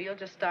know you. You'll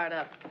just start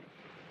up.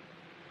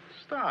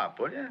 Stop,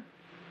 will you?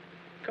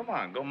 Come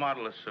on, go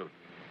model a suit.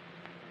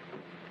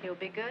 You'll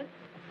be good?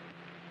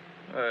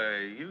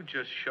 Hey, you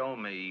just show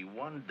me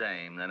one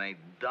dame that ain't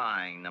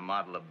dying to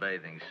model a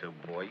bathing suit,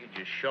 boy. You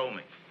just show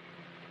me.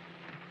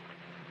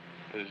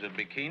 Is it a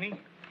bikini?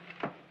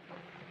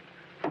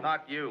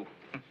 Not you.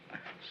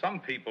 Some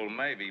people,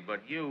 maybe,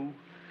 but you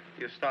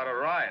start a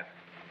riot.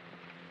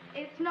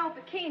 It's no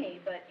bikini,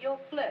 but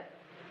you'll flip.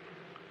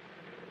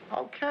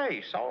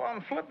 Okay, so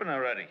I'm flipping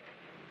already.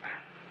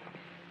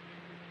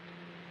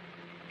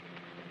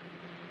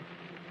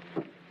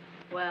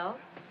 Well?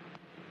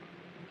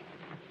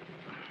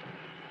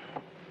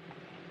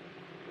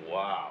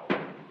 Wow.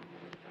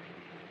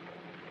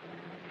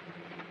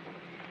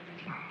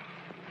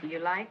 You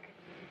like?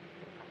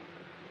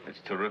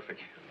 It's terrific.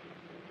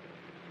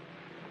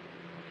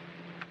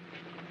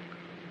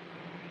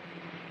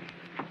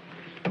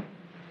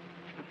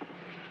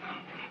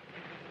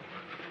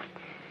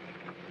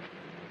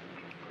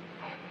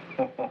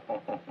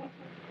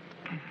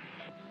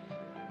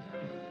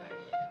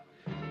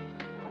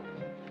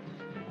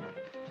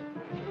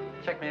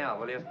 Check me out,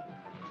 will you?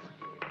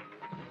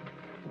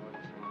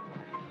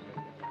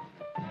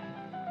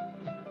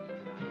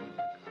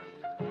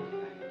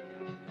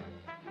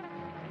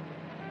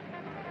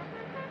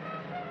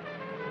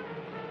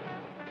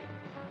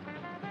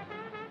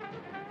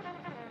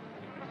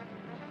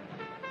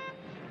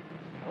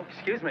 Oh,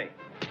 excuse me.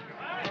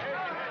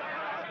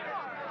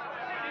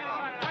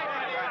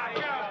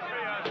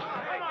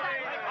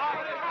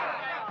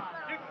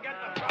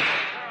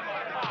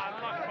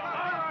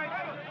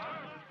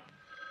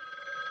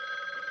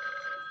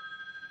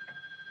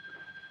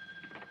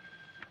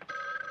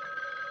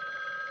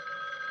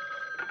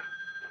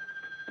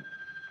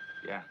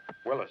 Yeah.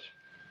 Willis,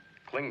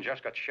 Kling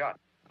just got shot.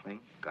 Kling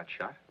got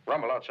shot?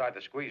 Rumble outside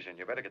the squeeze in.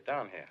 You better get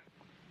down here.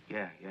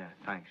 Yeah,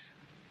 thanks.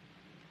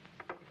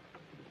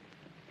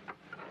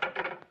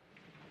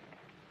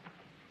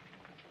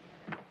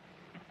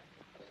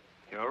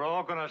 You're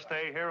all gonna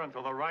stay here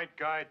until the right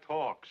guy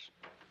talks.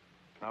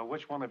 Now,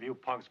 which one of you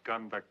punks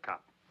gunned the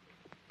cop?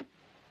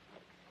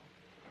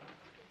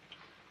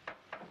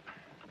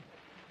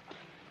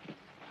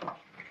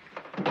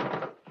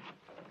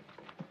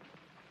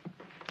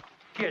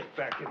 Get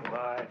back in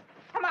line.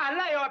 Come on,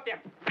 lay off them.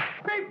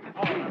 Break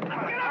Come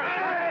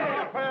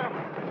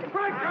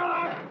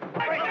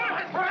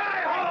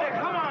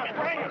on.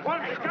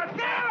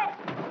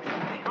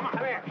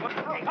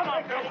 Come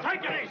on, Bill.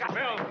 Take it easy,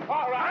 Bill.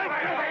 All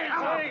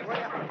right.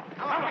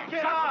 Come on,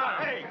 get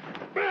on. Hey,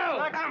 Bill.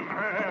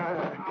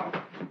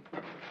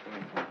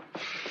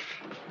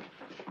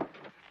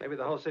 Maybe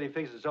the whole city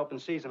thinks it's open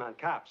season on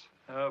cops.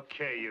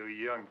 Okay, you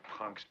young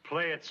punks.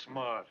 Play it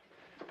smart.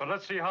 But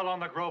let's see how long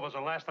the Grovers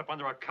will last up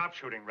under a cop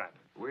shooting rap.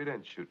 We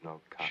didn't shoot no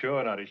cop.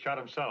 Sure not. He shot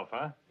himself,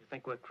 huh? You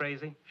think we're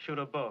crazy? Shoot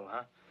a bull,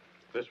 huh?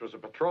 This was a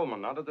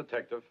patrolman, not a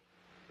detective.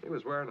 He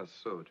was wearing a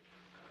suit.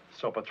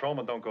 So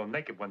patrolmen don't go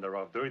naked when they're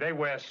off duty. They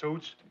wear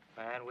suits.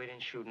 Man, we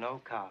didn't shoot no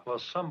cop. Well,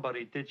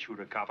 somebody did shoot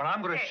a cop, and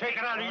I'm going to shake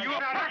it out of you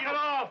and knock it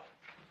off.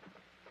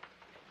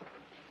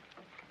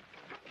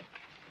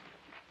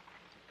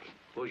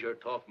 Who's your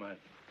talk man?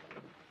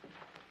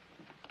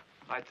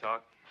 I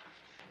talk.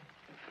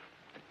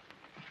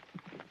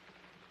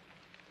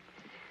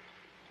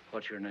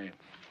 What's your name?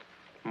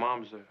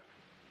 Mom's there.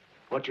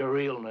 What's your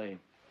real name?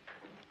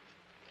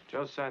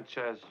 Joe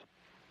Sanchez.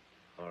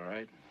 All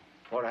right.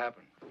 What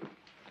happened?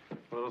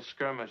 A little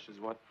skirmish is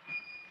what.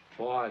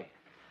 Why?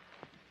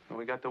 And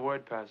we got the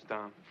word passed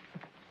down.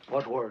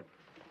 What word?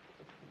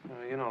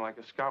 You know, like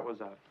a scout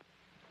was out.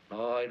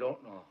 No, I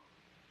don't know.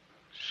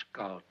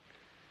 Scout.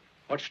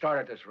 What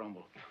started this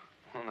rumble?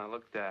 Oh, now,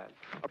 look, Dad.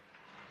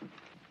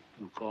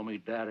 You call me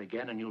Dad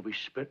again and you'll be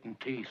spitting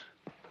teeth.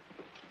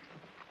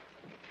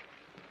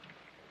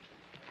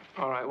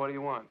 All right, what do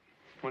you want?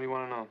 What do you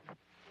want to know?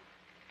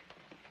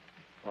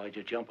 Why'd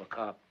you jump a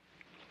cop?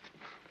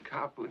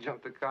 Cop who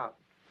jumped a cop.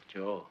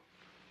 Joe,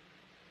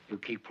 you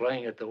keep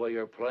playing it the way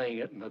you're playing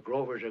it, and the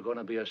Grovers are going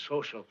to be a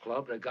social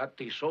club that got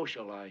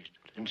desocialized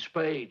in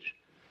spades.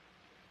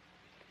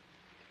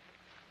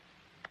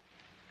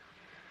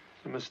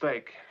 It's a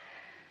mistake.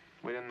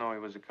 We didn't know he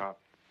was a cop.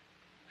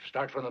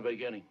 Start from the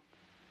beginning.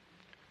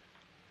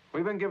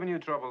 We've been giving you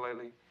trouble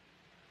lately.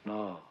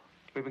 No.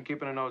 We've been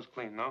keeping our nose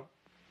clean, no?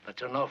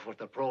 That's enough with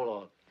the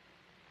prologue.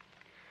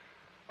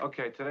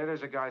 Okay, today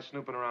there's a guy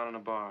snooping around in a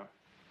bar.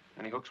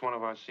 And he hooks one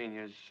of our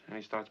seniors, and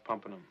he starts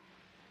pumping him.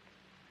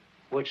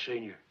 Which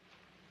senior?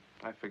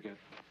 I forget.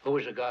 Who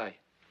was the guy?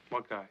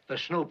 What guy? The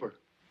snooper.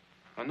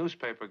 A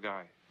newspaper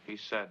guy, he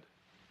said.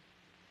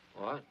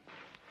 What?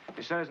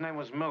 He said his name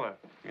was Miller.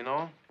 You know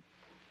him?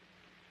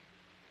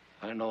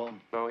 I know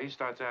him. So he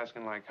starts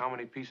asking, like, how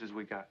many pieces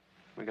we got.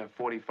 We got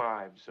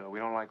 45, so we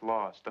don't like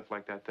law, stuff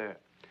like that there.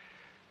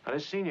 Now,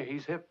 this senior,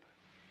 he's hip.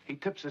 He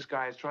tips this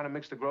guy as trying to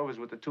mix the Grovers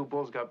with the two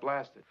bulls got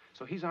blasted.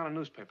 So he's on a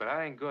newspaper. That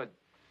ain't good.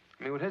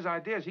 I mean, with his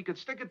ideas, he could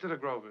stick it to the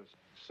Grovers.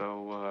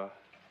 So,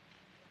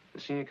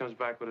 the senior comes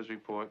back with his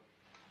report.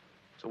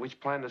 So we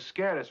plan to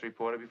scare this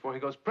reporter before he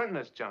goes printing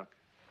this junk.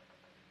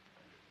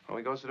 Well,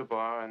 he goes to the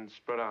bar and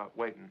spread out,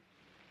 waiting.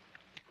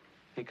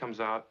 He comes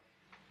out,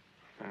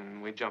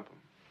 and we jump him.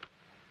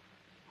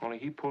 Only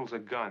he pulls a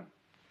gun.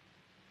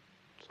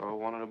 So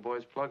one of the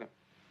boys plug him.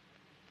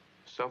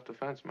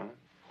 Self-defense, man.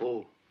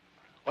 Who?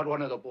 What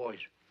one of the boys?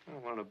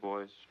 One of the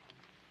boys.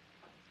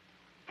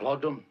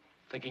 Plugged him,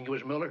 thinking he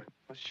was Miller?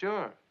 Well,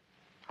 sure.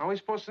 How are we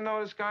supposed to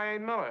know this guy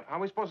ain't Miller? How are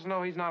we supposed to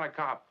know he's not a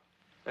cop?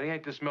 That he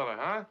ain't this Miller,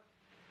 huh?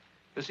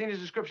 The senior's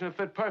description would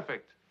fit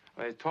perfect.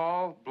 He's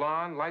tall,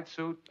 blonde, light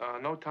suit,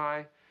 no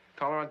tie,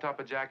 collar on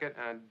top of jacket,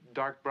 and a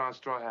dark brown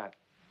straw hat.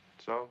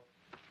 So,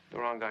 the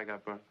wrong guy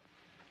got burned.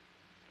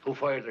 Who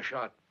fired the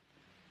shot?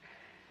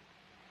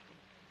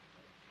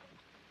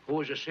 Who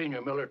was the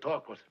senior Miller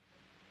talked with?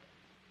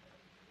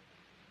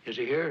 Is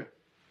he here?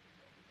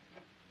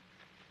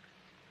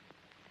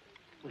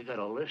 We got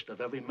a list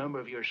of every member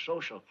of your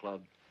social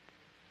club.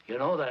 You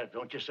know that,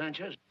 don't you,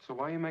 Sanchez? So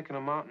why are you making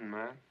a mountain,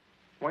 man?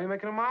 Why are you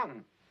making a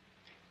mountain?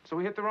 So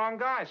we hit the wrong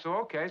guy. So,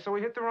 okay, so we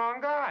hit the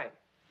wrong guy.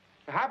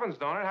 It happens,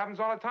 don't it? It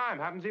happens all the time.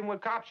 It happens even with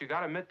cops. You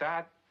gotta admit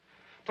that.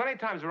 Plenty of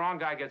times the wrong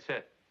guy gets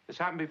hit. This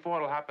happened before,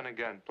 it'll happen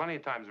again. Plenty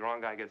of times the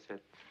wrong guy gets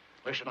hit.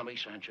 Listen to me,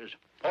 Sanchez.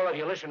 All of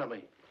you, listen to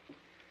me.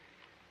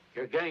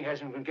 Your gang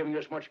hasn't been giving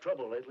us much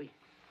trouble lately.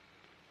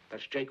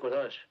 That's Jake with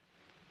us.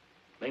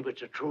 Maybe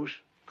it's a truce.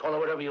 Call it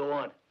whatever you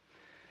want.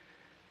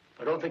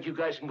 I don't think you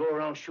guys can go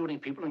around shooting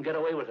people and get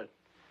away with it.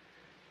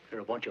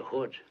 You're a bunch of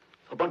hoods.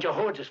 A bunch of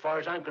hoods as far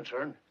as I'm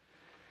concerned.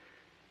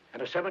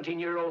 And a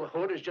 17-year-old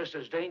hood is just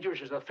as dangerous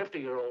as a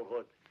 50-year-old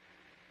hood.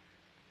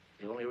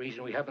 The only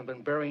reason we haven't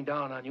been bearing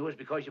down on you is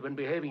because you've been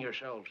behaving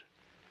yourselves.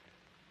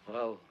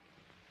 Well,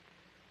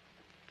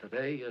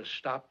 today you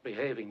stop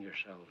behaving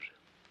yourselves.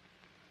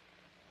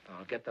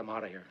 I'll get them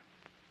out of here.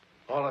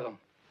 All of them.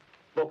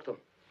 Book them.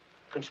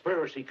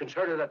 Conspiracy,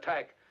 concerted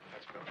attack.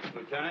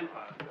 Lieutenant?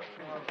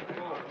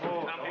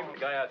 The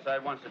guy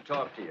outside wants to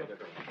talk to you.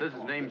 His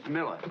name's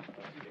Miller.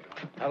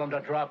 Tell him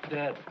to drop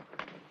dead.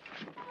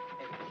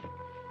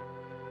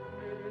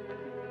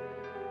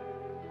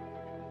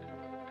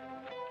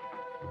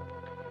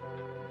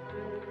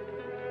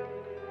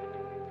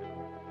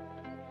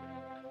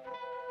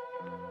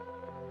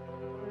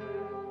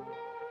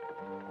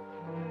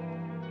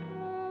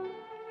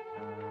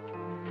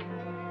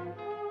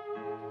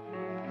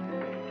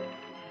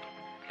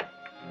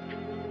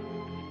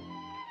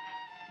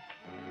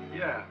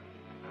 Yeah,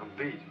 I'm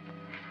beat.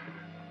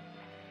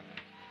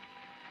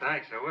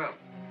 Thanks, I will.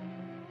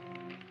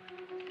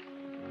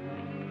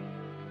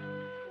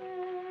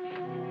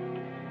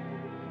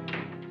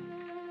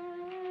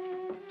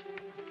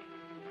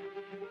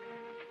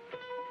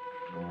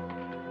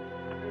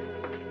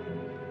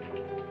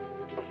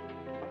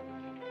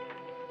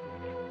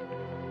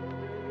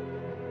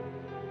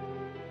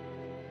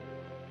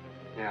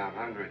 Yeah, I'm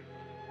hungry.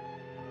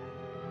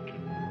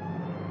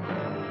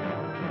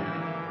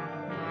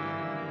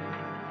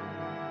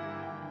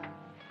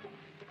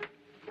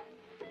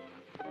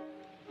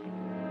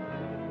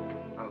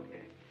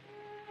 Okay.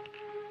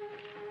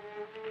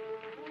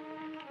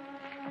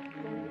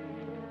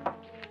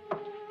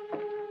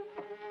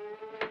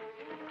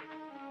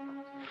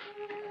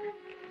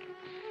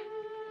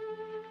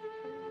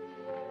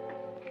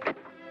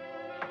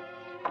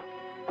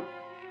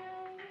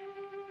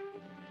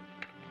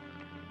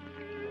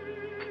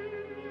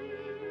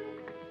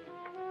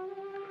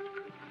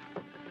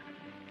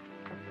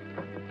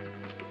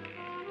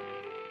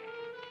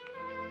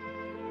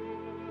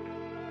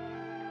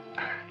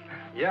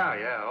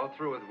 Yeah, all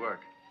through with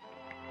work.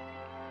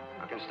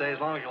 I can stay as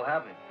long as you'll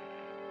have me.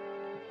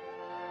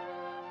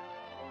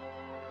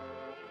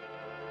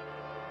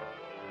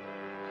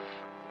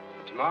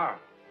 But tomorrow,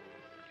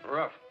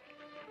 rough.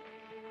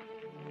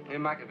 Me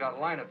and Mike have got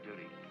lineup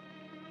duty.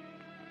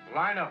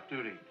 Lineup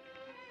duty.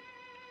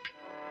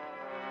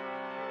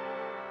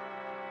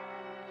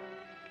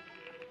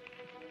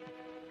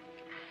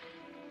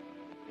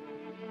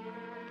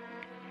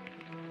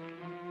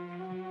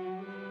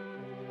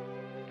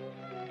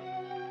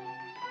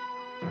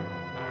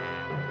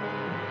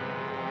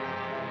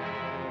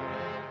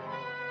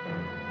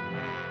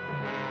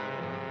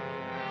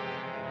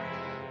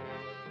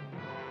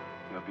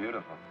 You're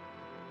beautiful.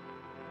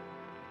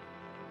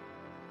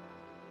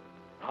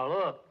 Now,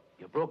 look,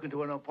 you broke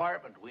into an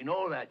apartment. We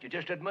know that. You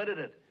just admitted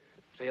it.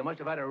 So you must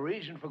have had a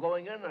reason for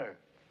going in there.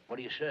 What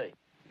do you say?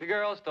 The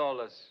girls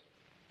told us.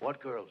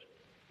 What girls?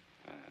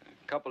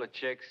 A couple of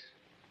chicks.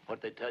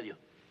 What'd they tell you?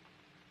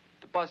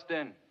 To bust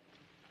in.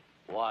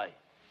 Why?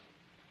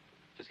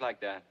 Just like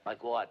that.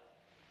 Like what?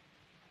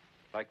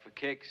 Like for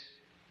kicks.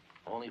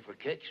 Only for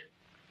kicks?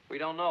 We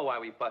don't know why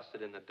we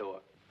busted in the door.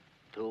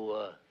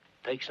 To,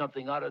 take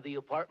something out of the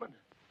apartment?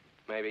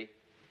 Maybe.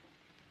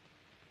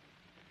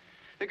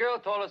 The girl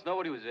told us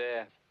nobody was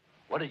there.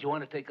 What did you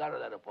want to take out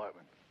of that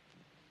apartment?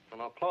 Well,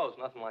 no clothes,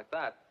 nothing like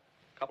that.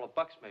 A couple of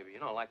bucks, maybe,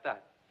 like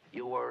that.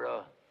 You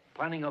were,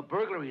 planning a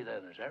burglary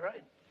then, is that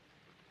right?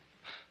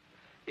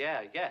 Yeah,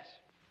 I guess.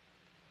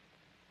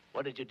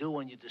 What did you do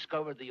when you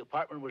discovered the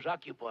apartment was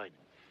occupied?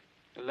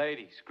 The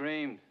lady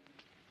screamed,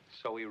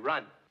 so we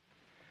run.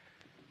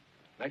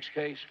 Next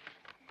case.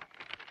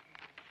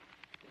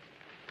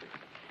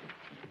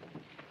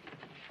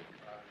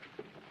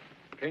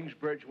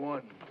 Kingsbridge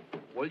 1,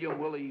 William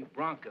Willie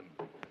Bronken.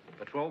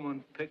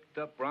 Patrolman picked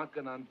up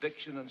Bronken on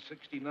Dixon and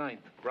 69th.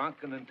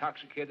 Bronken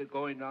intoxicated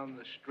going down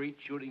the street,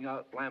 shooting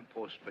out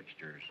lamppost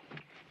fixtures.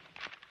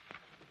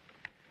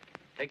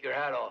 Take your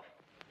hat off.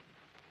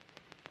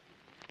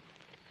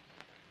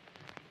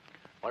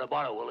 What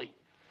about it, Willie?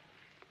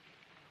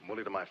 I'm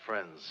Willie to my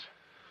friends.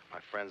 My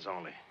friends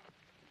only.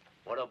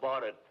 What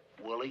about it,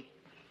 Willie?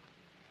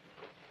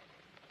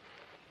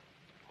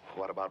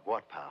 What about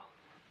what, pal?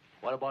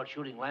 What about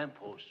shooting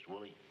lampposts,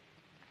 Willie?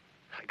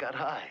 I got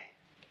high.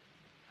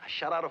 I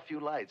shot out a few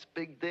lights.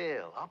 Big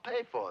deal. I'll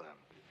pay for them.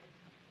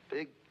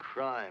 Big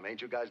crime.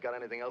 Ain't you guys got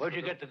anything else? Where'd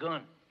you get the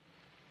gun?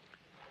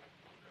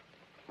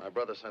 My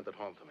brother sent it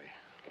home to me.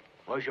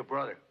 Where's your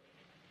brother?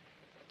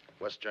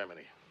 West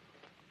Germany.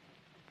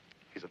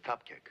 He's a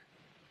top kick.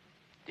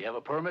 Do you have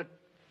a permit?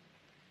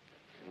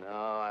 No,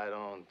 I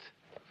don't.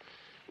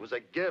 It was a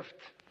gift.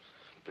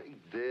 Big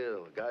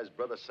deal. The guy's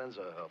brother sends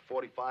a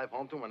 45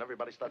 home to him and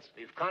everybody starts...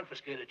 You've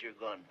confiscated your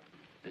gun.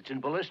 It's in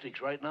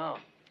ballistics right now.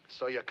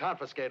 So you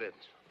confiscate it.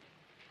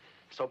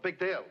 So big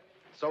deal.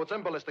 So it's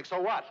in ballistics.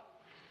 So what?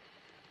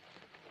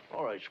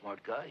 All right,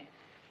 smart guy.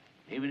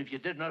 Even if you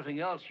did nothing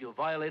else, you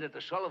violated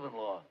the Sullivan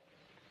law.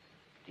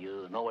 Do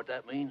you know what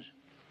that means?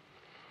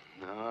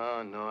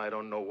 No, I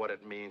don't know what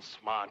it means,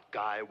 smart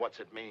guy. What's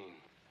it mean?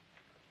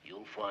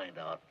 You'll find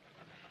out.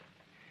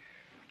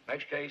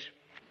 Next case.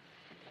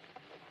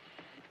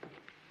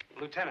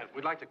 Lieutenant,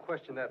 we'd like to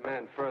question that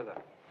man further.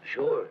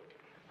 Sure.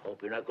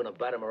 Hope you're not going to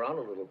bat him around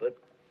a little bit.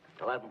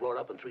 I'll have him brought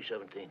up in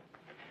 317.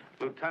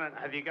 Lieutenant,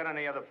 have you got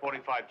any other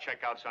 45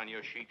 checkouts on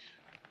your sheets?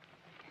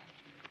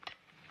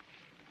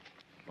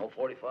 No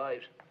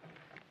 45s.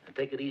 And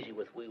take it easy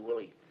with Wee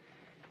Willie.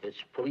 It's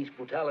police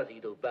brutality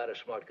to bat a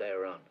smart guy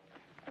around.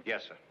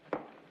 Yes, sir.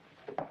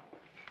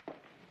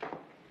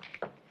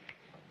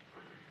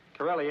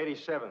 Corelli,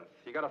 87th.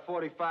 You got a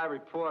 45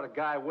 report, a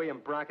guy, William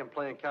Brankin,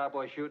 playing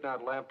cowboy shooting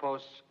out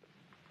lampposts?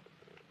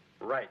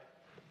 Right.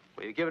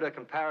 Will you give it a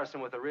comparison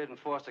with the Reed and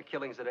Foster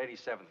killings at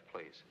 87th,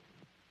 please?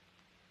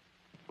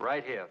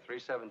 Right here,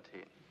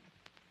 317.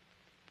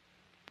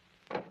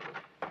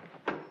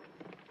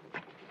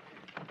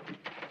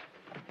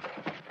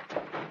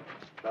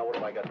 Now what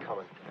have I got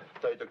coming?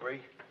 Third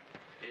degree?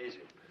 Easy.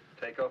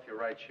 Take off your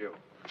right shoe.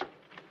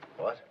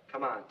 What?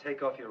 Come on,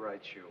 take off your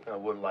right shoe. I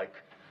wouldn't like.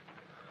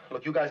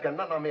 Look, you guys got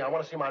nothing on me. I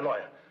want to see my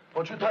lawyer.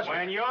 Don't you touch me.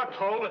 When you're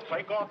told to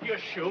take off your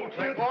shoe,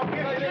 take off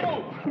your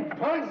shoe.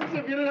 Punches,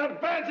 if you didn't have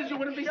fancies, you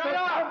wouldn't be Shut so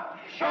up! tough.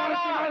 Shut I want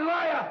to see up! my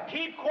lawyer.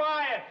 Keep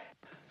quiet.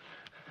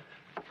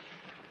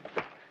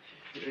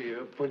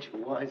 You're a bunch of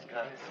wise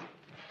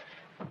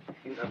guys.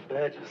 You have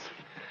badges.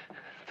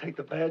 Take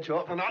the badge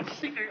off and I'll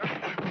see you.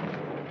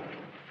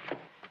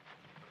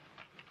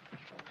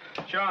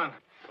 John,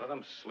 let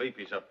him sleep.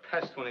 He's a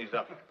pest when he's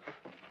up.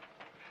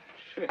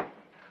 Shit.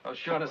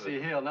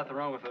 O'Shaughnessy heel, nothing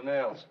wrong with the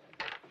nails.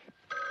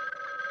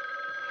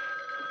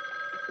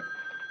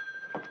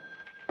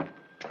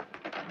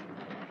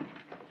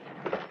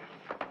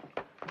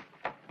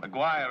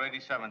 McGuire,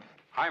 87th.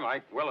 Hi,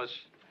 Mike. Willis.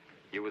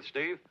 You with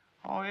Steve?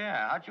 Oh,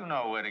 yeah. How'd you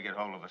know where to get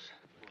hold of us?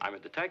 I'm a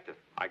detective.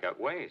 I got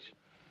ways.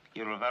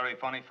 You're a very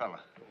funny fella.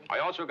 I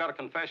also got a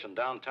confession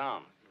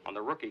downtown on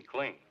the rookie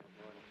clean.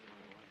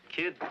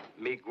 Kid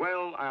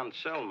Miguel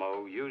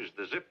Anselmo used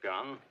the zip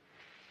gun.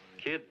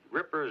 Kid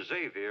Ripper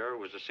Xavier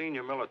was the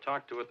senior Miller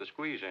talked to at the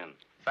squeeze-in.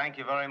 Thank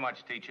you very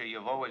much, teacher.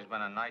 You've always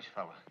been a nice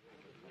fella.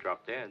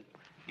 Drop dead.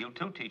 You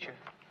too, teacher.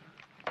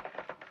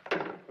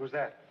 Who's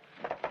that?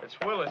 It's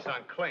Willis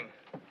on Kling.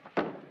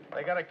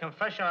 They got a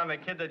confession on the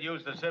kid that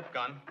used the zip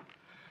gun.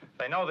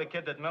 They know the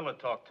kid that Miller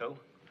talked to.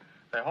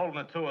 They're holding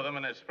the two of them,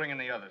 and they're springing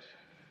the others.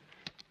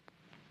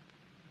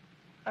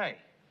 Hey,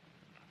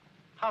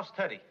 how's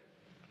Teddy?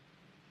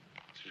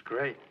 This is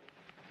great.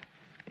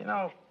 You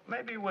know,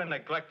 maybe we're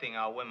neglecting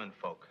our women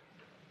folk.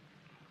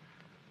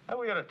 Maybe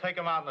we ought to take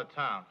them out in the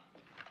town.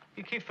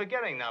 You keep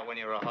forgetting that when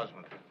you're a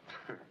husband.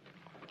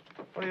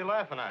 What are you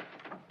laughing at?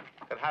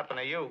 Could happen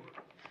to you.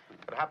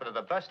 Could happen to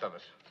the best of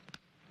us.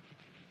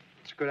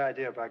 It's a good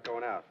idea about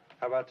going out.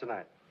 How about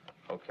tonight?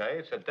 Okay,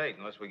 it's a date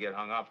unless we get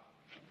hung up.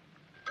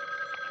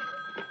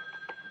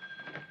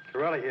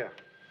 Corelli here.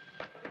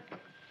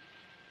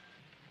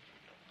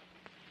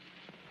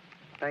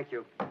 Thank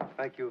you.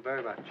 Thank you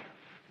very much.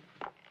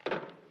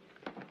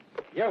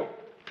 You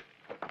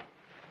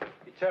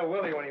tell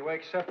Willie when he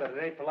wakes up that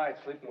it ain't polite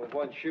sleeping with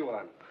one shoe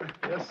on.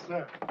 Yes,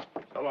 sir.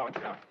 So long,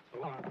 John. So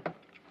long.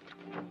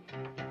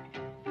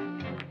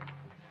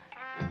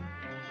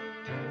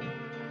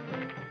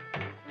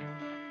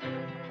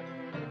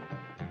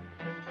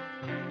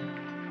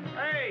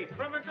 Hey,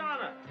 prima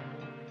donna.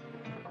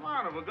 Come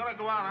on, if we're gonna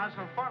go out and have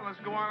some fun, let's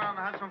go on out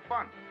and have some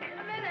fun. In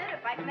a minute,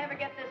 if I can ever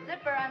get this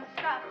zipper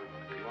unstuck.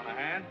 You want a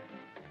hand?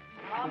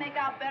 I'll make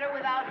out better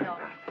without help.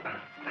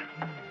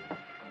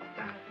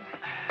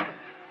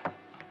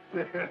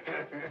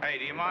 Hey,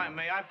 do you mind?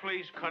 May I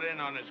please cut in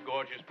on this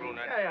gorgeous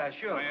brunette? Yeah,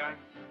 sure. May I?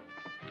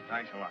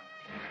 Thanks a lot.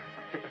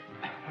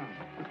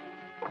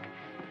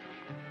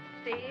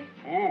 Steve,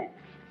 Ooh.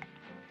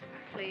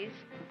 please.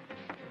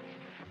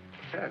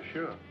 Yeah,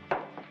 sure.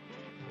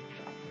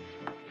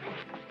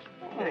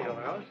 There you go,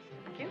 Alice.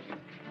 Thank you.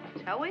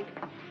 Shall we?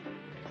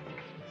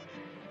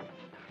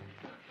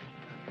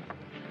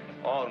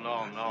 Oh, no.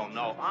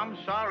 I'm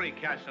sorry,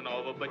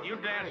 Casanova, but you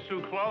danced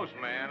too close,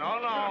 man. Oh,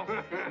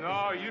 no.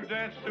 No, you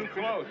danced too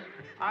close.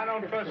 I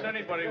don't trust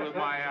anybody with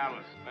my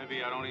Alice.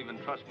 Maybe I don't even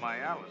trust my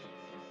Alice.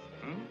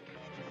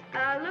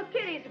 Look,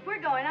 kiddies, if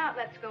we're going out,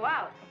 let's go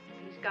out.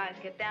 These guys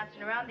get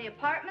dancing around the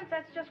apartment.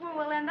 That's just where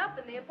we'll end up,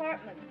 in the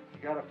apartment.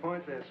 You got a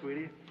point there,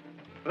 sweetie.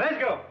 Let's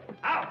go.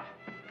 Out!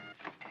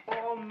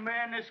 Oh,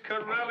 man, this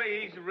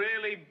Corelli, he's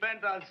really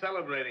bent on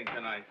celebrating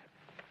tonight.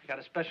 Got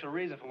a special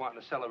reason for wanting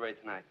to celebrate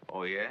tonight.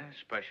 Oh, yeah?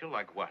 Special?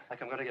 Like what?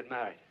 Like I'm going to get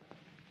married.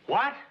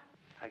 What?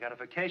 I got a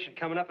vacation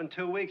coming up in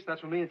 2 weeks.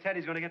 That's when me and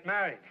Teddy's going to get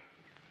married.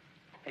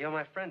 Hey, you're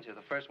my friends. You're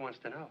the first ones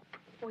to know.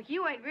 Well,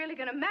 you ain't really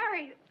going to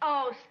marry.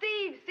 Oh,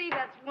 Steve,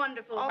 that's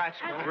wonderful. Oh, that's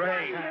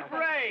great.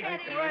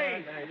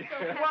 Great.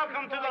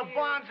 Welcome to the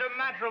bonds of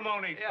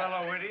matrimony,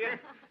 fellow idiot.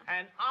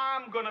 And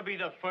I'm going to be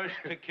the first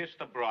to kiss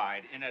the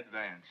bride in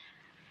advance.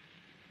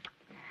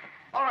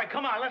 All right,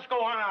 come on, let's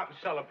go on out and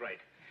celebrate.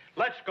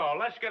 Let's go.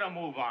 Let's get a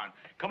move on.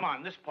 Come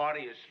on, this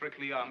party is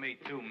strictly on me,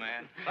 too,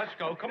 man. Let's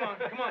go. Come on.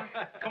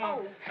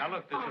 Now,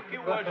 look, there's a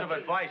few words of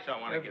advice I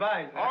want to give.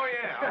 Advice? Oh,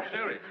 yeah, I'm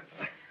serious.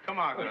 Come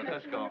on, girls,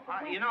 let's go.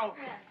 You know,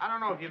 I don't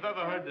know if you've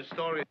ever heard the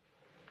story.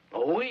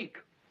 A week.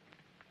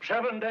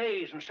 7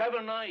 days and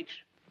 7 nights.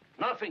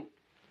 Nothing.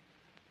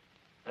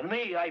 And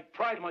me, I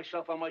pride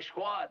myself on my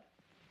squad.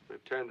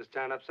 We've turned this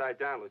town upside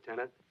down,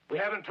 Lieutenant. We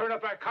haven't turned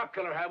up our cop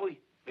killer, have we?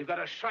 We've got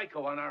a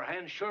psycho on our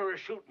hands, sure as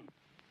shooting.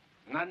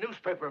 And that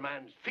newspaper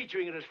man's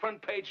featuring it as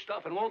front page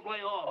stuff and won't lay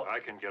off. I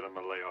can get him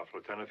a layoff,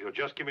 Lieutenant, if you'll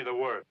just give me the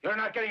word. You're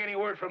not getting any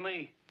word from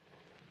me.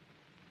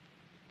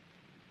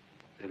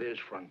 It is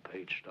front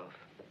page stuff.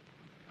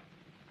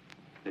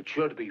 It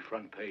should be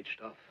front page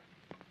stuff.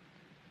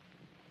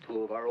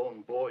 2 of our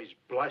own boys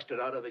blasted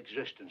out of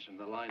existence in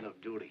the line of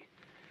duty.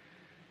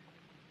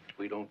 If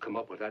we don't come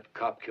up with that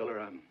cop killer,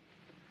 I'm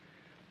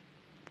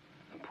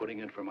putting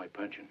in for my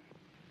pension.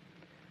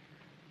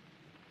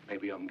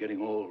 Maybe I'm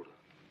getting old.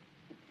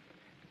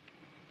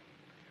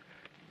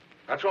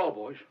 That's all,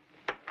 boys.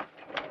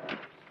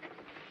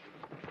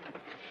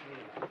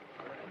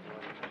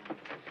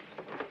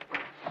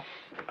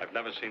 I've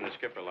never seen the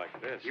skipper like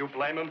this. You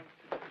blame him?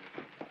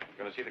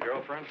 Gonna see the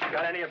girlfriend?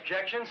 Got any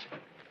objections?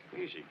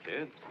 Easy,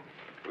 kid.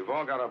 We've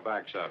all got our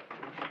backs up.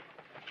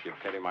 Give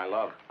Teddy my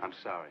love. I'm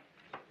sorry.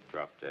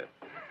 Drop dead.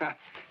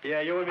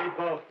 Yeah, you and me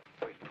both.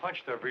 We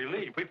punched every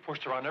lead. We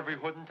pushed around every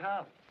hood in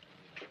town.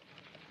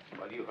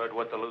 Well, you heard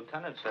what the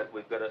lieutenant said.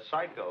 We've got a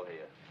psycho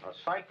here. A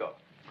psycho.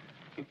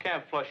 You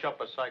can't flush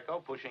up a psycho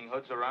pushing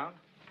hoods around.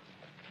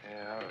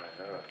 Yeah,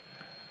 all right.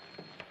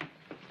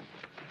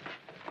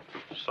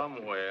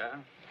 Somewhere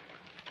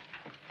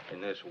in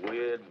this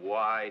weird,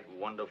 wide,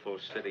 wonderful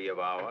city of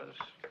ours,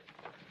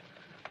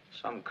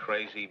 some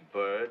crazy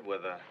bird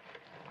with a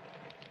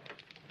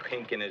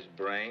kink in his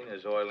brain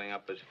is oiling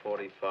up his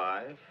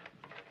 45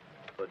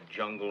 for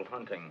jungle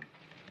hunting.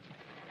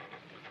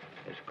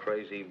 His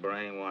crazy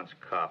brain wants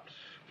cops.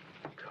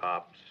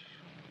 Cops.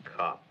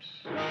 Cops.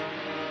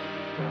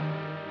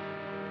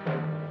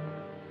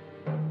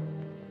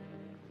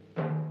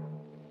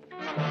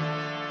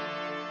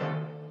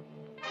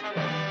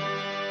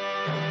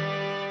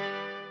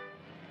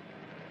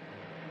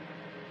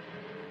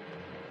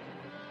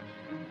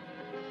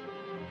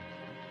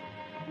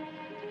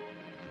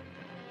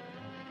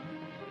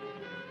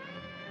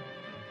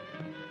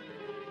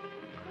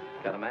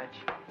 Got a match?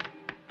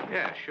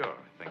 Yeah, sure.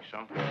 I think so.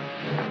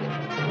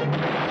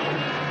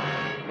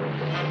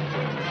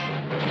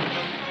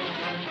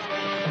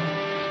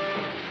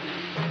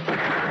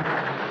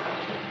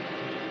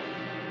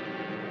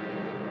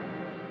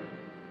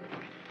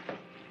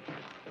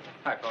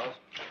 Hi, fellas.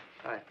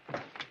 Hi.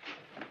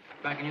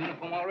 Back in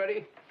uniform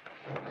already?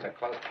 It's a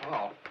close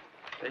call.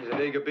 He's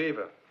an eager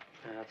beaver.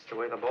 Yeah, that's the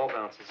way the ball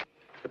bounces.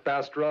 It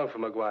bounced wrong for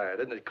McGuire,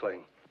 didn't it,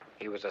 Kling?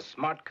 He was a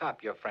smart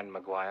cop, your friend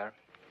McGuire.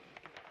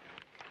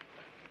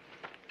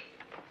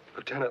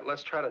 Lieutenant,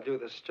 let's try to do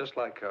this just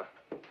like a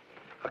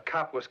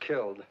cop was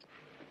killed.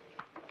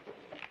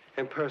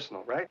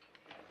 Impersonal, right?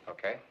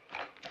 Okay.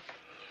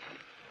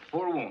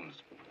 4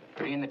 wounds.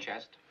 3 in the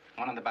chest,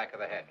 1 on the back of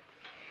the head.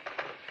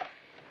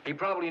 He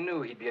probably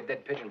knew he'd be a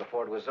dead pigeon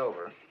before it was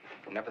over.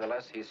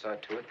 Nevertheless, he saw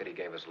to it that he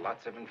gave us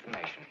lots of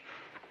information.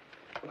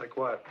 Like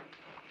what?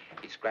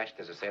 He scratched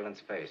his assailant's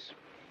face.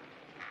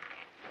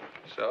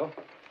 So?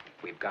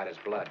 We've got his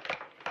blood.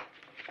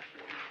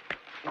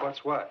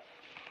 What's what?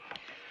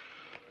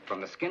 From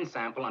the skin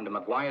sample under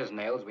McGuire's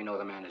nails, we know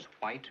the man is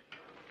white,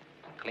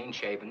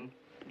 clean-shaven,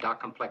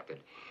 dark-complected.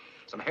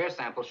 Some hair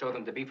samples show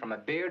them to be from a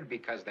beard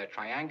because they're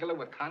triangular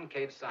with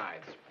concave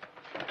sides.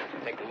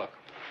 Take a look.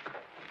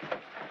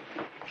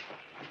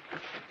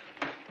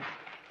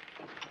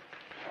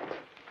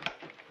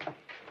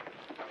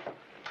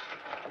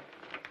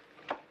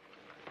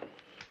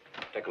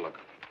 Take a look.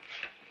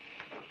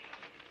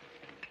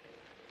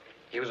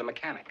 He was a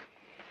mechanic,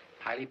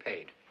 highly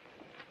paid.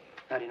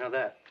 How do you know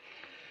that?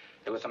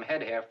 There was some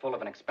head hair full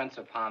of an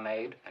expensive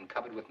pomade and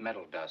covered with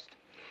metal dust.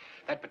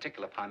 That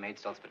particular pomade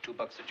sells for $2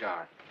 a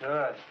jar.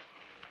 Good.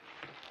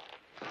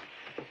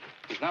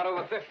 He's not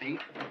over 50.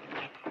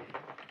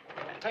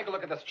 Take a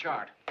look at this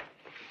chart.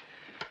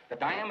 The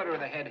diameter of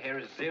the head hair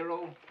is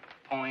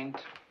 0.001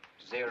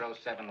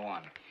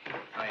 071.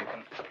 Now you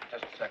can,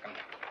 just a second.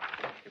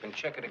 You can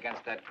check it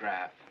against that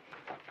graph.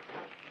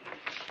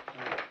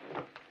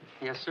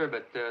 Yes, sir,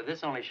 but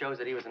this only shows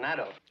that he was an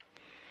adult.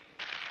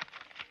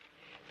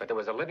 But there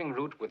was a living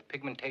root with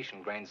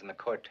pigmentation grains in the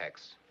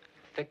cortex.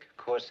 Thick,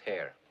 coarse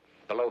hair,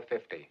 below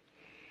 50.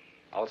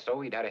 Also,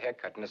 he'd had a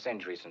haircut in a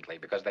singe recently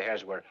because the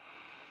hairs were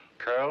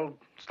curled,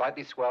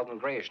 slightly swelled, and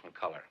grayish in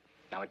color.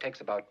 Now, it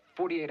takes about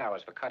 48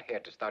 hours for cut hair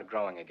to start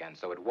growing again,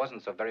 so it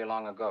wasn't so very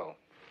long ago.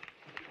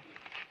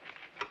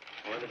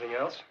 Or anything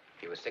else?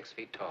 He was 6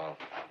 feet tall.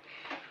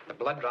 The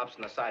blood drops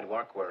in the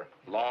sidewalk were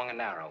long and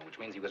narrow, which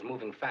means he was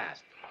moving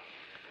fast.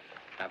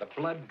 Now, the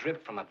blood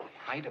dripped from a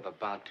height of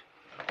about,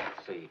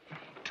 let's see,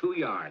 2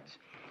 yards.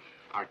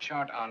 Our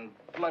chart on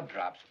blood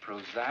drops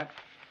proves that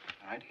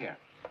right here.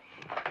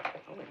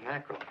 Holy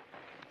mackerel.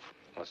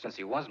 Well, since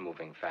he was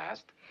moving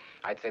fast,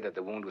 I'd say that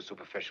the wound was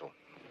superficial.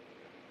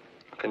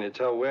 Can you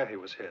tell where he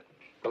was hit?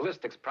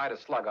 Ballistics pried a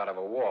slug out of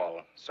a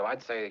wall, so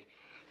I'd say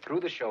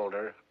through the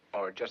shoulder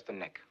or just the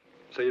neck.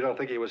 So you don't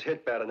think he was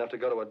hit bad enough to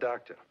go to a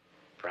doctor?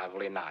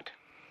 Probably not.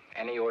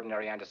 Any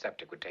ordinary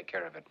antiseptic would take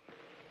care of it.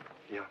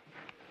 Yeah.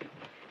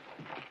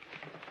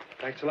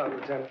 Thanks a lot,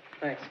 Lieutenant.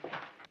 Thanks.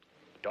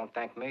 Don't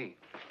thank me.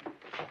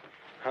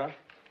 Huh?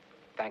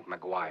 Thank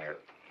McGuire.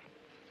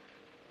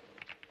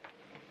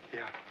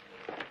 Yeah.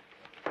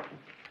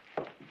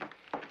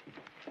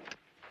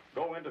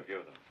 Go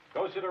interview them.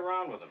 Go sit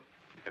around with them.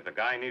 If the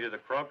guy needed a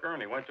croaker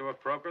and he went to a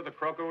croaker, the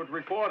croaker would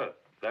report it.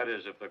 That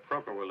is, if the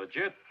croaker were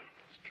legit.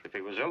 If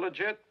he was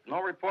illegit,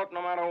 no report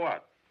no matter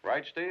what.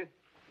 Right, Steve?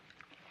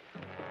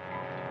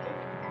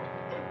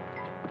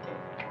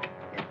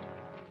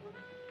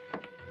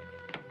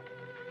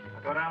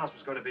 I thought Alice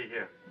was going to be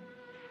here.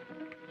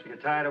 She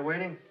get tired of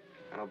waiting?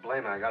 I don't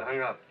blame her. I got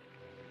hung up.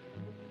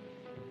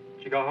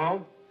 She go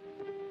home?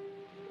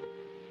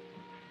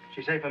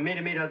 She say for me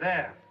to meet her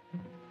there.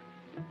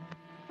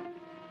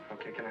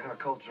 Okay, can I have a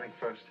cold drink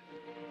first?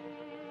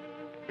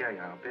 Yeah,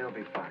 it'll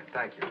be fine.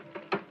 Thank you.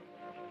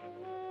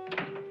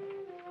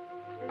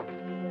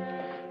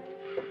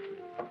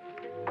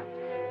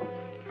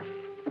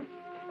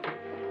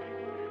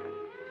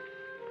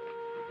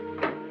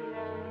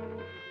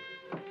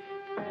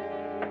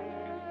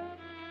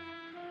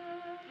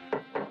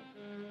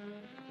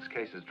 This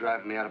case is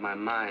driving me out of my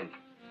mind.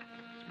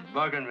 It's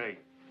bugging me.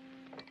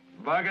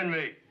 Bugging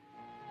me.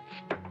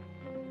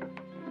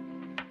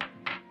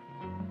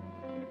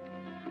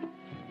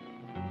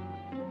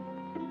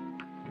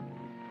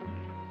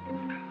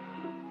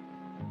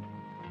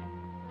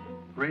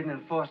 Reed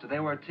and Foster, they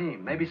were a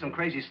team. Maybe some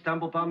crazy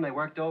stumble bum they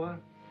worked over?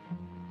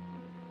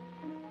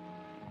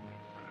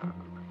 No,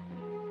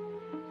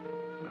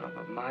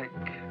 but Mike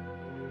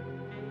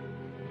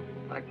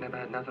never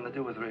had nothing to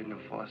do with Reed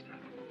and Foster.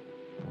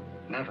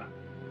 Never.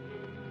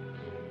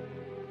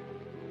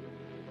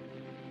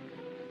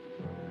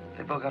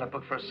 They both got a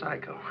book for a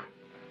psycho.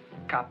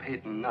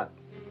 Cop-hating nut.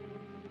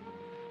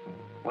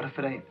 What if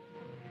it ain't?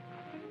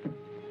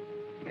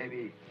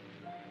 Maybe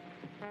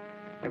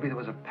there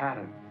was a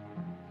pattern.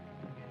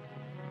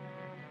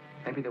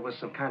 Maybe there was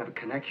some kind of a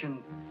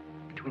connection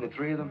between the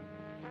three of them.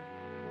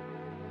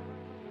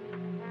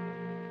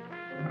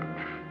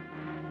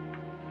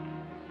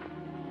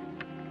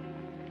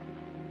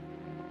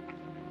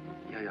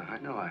 Yeah, I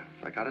know.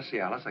 If I gotta see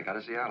Alice, I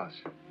gotta see Alice.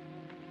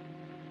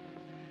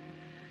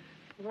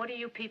 What are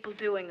you people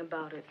doing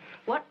about it?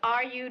 What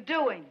are you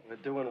doing? We're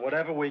doing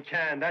whatever we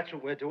can. That's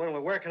what we're doing.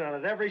 We're working on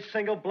it every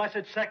single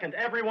blessed second.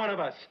 Every one of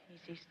us.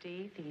 Easy,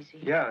 Steve, easy.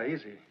 Yeah,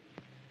 easy.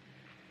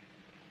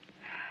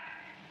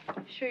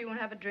 Sure you want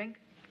to have a drink?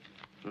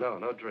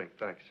 No drink,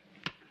 thanks.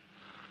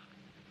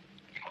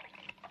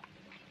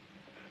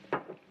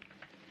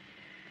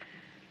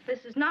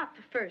 This is not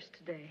the first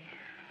today.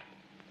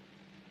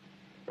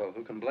 Well,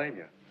 who can blame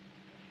you?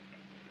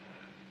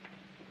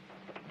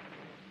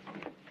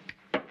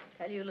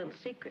 Tell you a little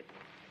secret.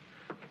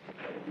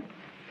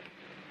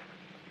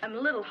 I'm a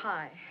little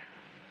high.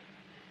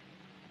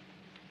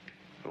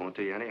 It won't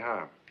do you any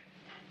harm.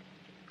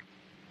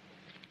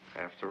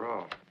 After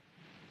all.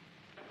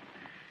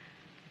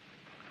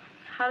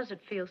 How does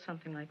it feel,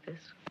 something like this?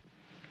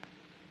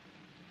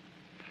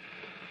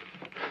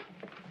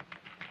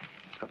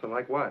 Something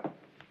like what?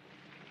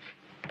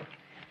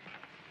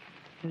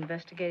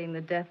 Investigating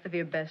the death of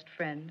your best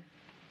friend.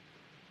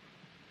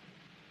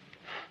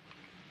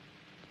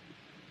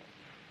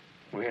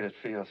 Weird it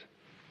feels.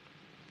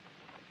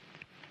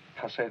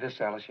 I'll say this,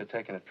 Alice, you're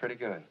taking it pretty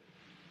good.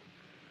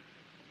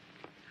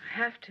 I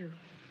have to.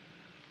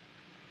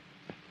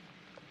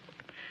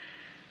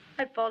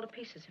 I'd fall to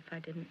pieces if I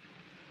didn't.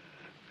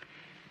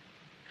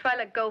 If I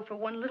let go for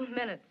one little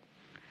minute,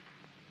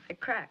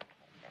 I'd crack.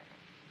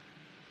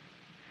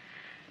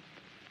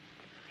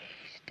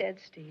 He's dead,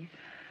 Steve.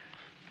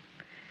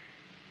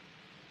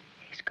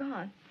 He's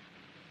gone.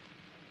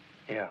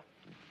 Yeah.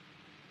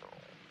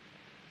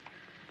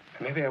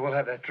 Maybe I will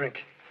have that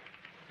drink.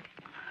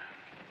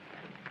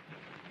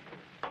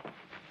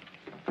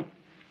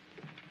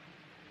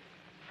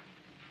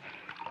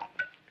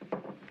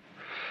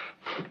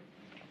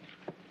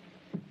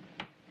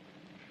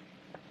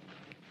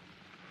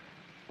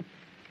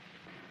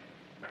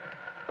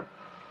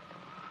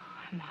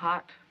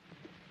 hot.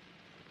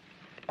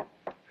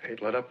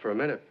 Ain't let up for a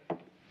minute.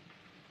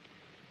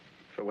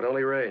 If it would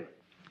only rain.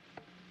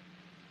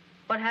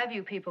 What have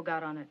you people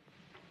got on it?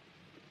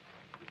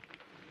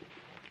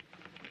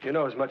 You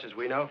know as much as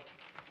we know.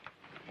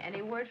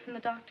 Any word from the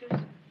doctors?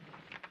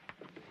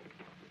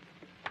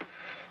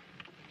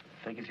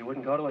 Figures you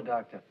wouldn't go to a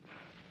doctor.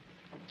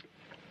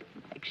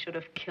 Mike should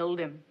have killed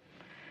him.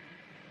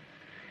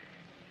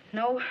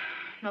 No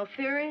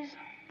theories?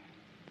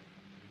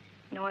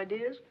 No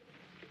ideas?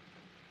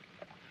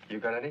 You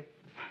got any?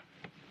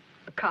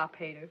 A cop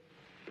hater.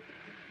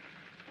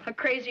 A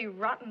crazy,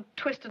 rotten,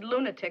 twisted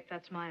lunatic,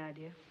 that's my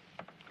idea.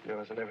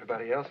 Yours and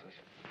everybody else's.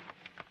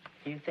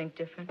 You think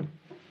different?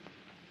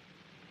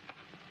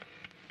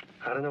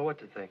 I don't know what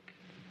to think.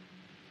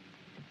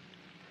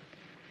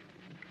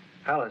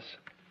 Alice,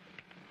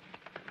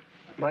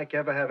 Mike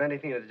ever have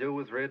anything to do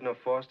with Reardon or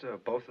Foster, or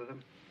both of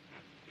them?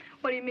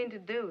 What do you mean to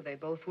do? They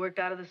both worked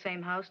out of the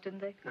same house, didn't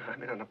they? No, I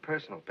mean on a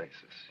personal basis.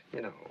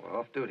 You know,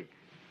 off duty.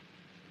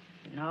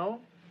 No.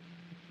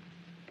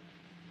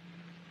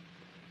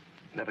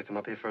 Never come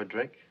up here for a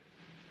drink?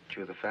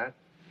 Chew the fat?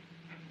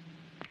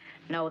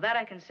 No, that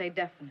I can say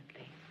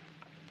definitely.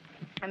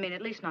 I mean,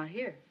 at least not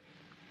here.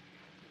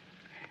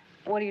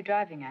 What are you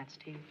driving at,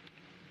 Steve?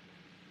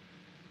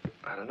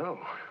 I don't know.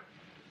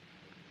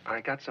 I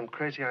got some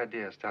crazy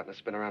ideas starting to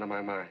spin around in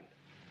my mind.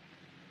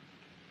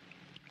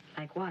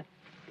 Like what?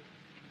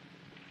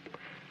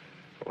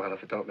 Well,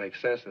 if it don't make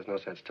sense, there's no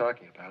sense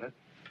talking about it.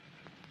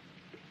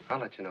 I'll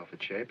let you know if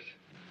it shapes.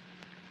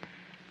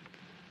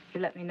 You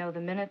let me know the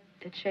minute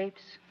it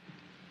shapes?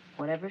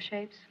 Whatever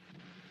shapes?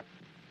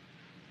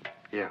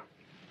 Yeah.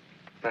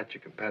 That you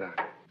can bet on.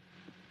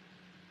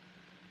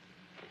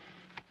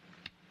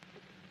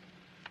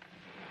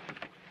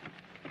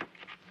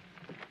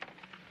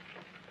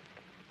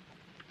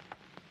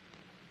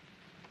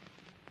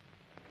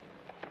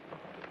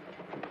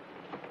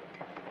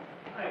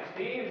 Hi,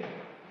 Steve.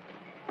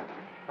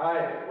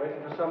 Hi,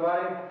 waiting for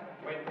somebody?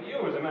 Waiting for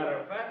you, as a matter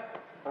of fact.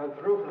 I'm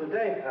through for the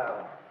day,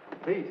 pal.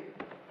 Pete.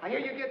 I hear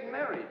you're getting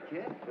married,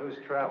 kid. News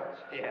travels.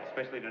 Yeah,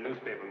 especially the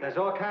newspaper. There's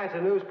all kinds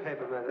of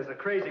newspapermen. There's the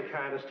crazy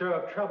kind to stir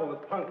up trouble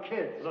with punk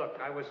kids. Look,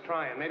 I was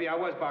trying. Maybe I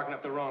was barking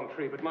up the wrong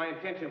tree, but my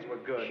intentions were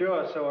good.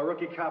 Sure, so a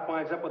rookie cop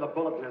winds up with a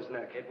bullet in his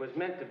neck. It was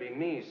meant to be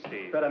me,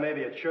 Steve. Better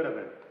maybe it should have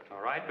been.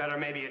 All right, better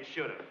maybe it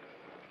should have.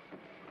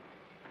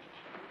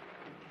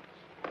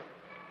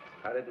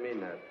 I didn't mean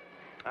that.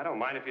 I don't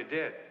mind if you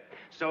did.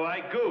 So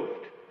I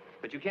goofed.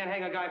 But you can't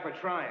hang a guy for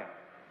trying.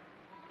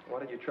 Why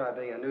don't you try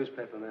being a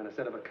newspaperman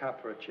instead of a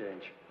cop for a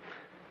change?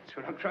 That's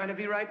what I'm trying to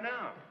be right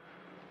now.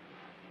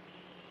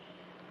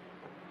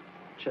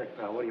 Check,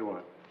 pal. What do you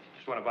want?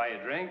 Just want to buy you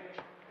a drink?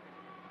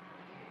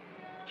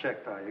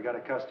 Check, pal. You got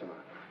a customer.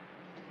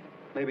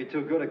 Maybe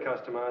too good a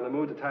customer in the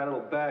mood to tie a little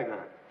bag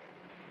on.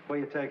 Where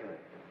you taking it?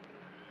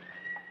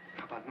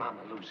 How about Mama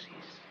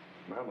Lucy's?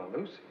 Mama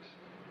Lucy's?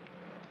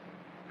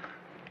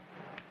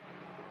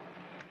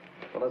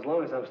 Well, as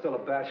long as I'm still a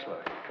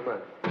bachelor. Come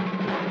on.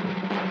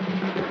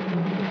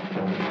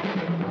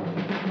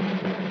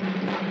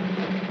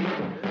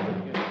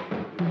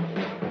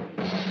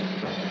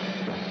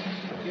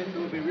 Kids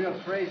will be real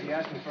crazy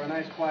asking for a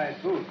nice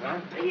quiet booth,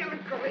 huh? You're a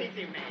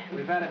crazy man.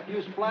 We've had a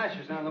few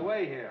splashes on the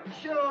way here.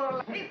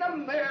 Sure, he's a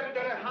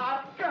murderer,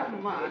 Hart.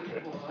 Come on,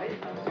 boy.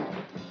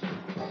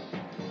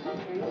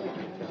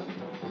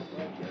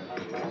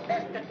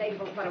 That's the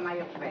table for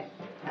my friend.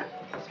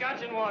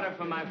 Scotch and water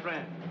for my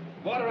friend.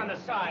 Water on the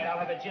side. I'll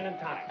have a gin and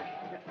tonic.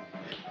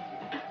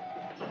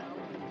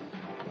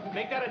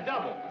 Make that a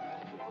double.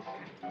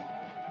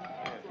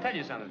 Tell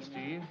you something,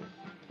 Steve.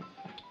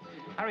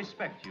 I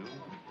respect you.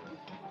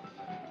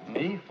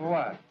 Me? For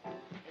what?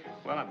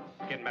 Well, I'm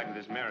getting back to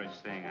this marriage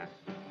thing.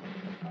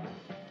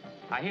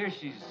 I hear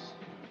she's...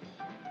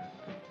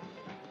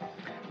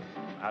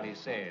 How do you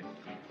say it?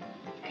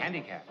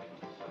 Handicapped.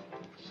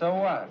 So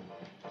what?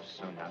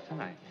 So not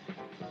tonight.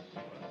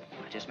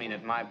 I just mean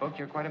in my book,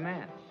 you're quite a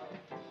man.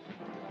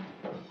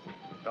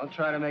 Don't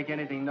try to make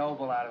anything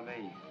noble out of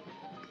me.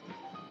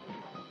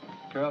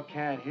 Girl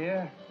can't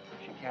hear,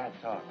 she can't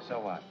talk. So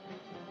what?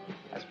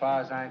 As far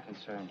as I'm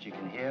concerned, she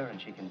can hear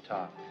and she can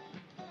talk.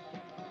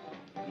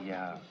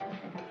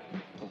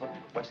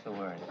 What's the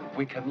word?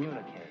 We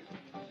communicate.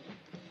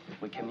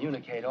 We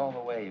communicate all the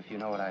way, if you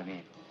know what I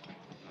mean.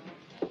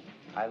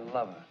 I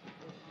love her,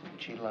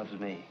 and she loves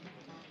me.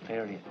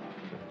 Period.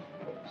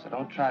 So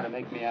don't try to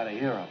make me out a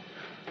hero.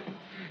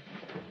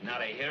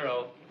 Not a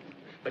hero,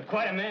 but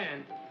quite a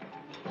man.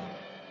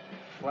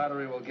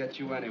 Flattery will get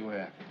you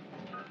anywhere.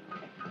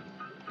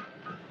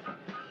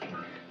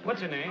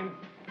 What's her name?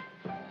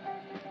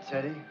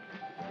 Teddy?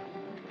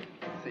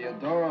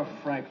 Theodora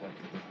Franklin.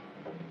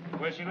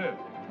 Where's she live?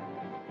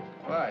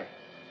 Why?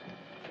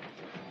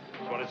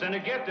 Just want to send a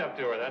gift up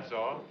to her, that's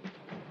all.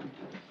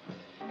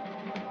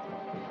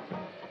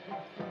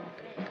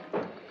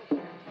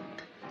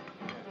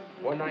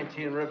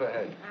 $119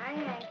 Riverhead. Hi,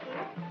 Hanky.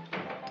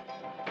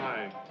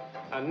 Hi.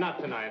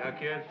 Not tonight, huh,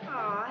 kid?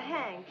 Aw,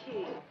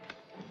 Hanky.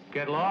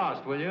 Get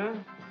lost, will you?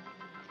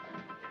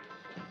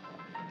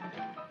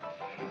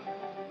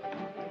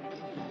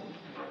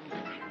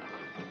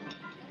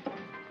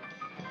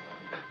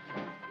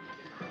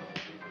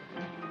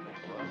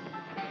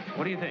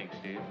 What do you think,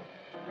 Steve?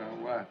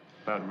 What?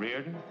 About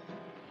Reardon,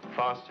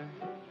 Foster,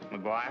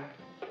 McGuire?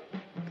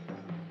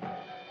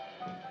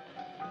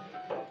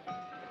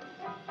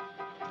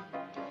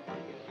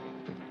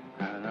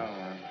 I don't know.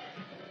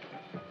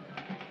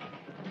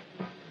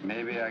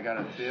 Maybe I got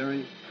a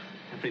theory.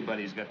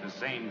 Everybody's got the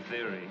same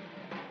theory.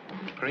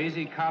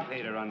 Crazy cop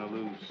hater on the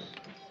loose.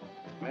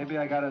 Maybe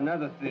I got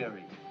another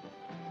theory.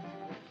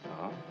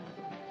 Oh?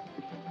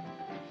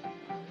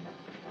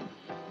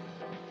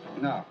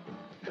 No.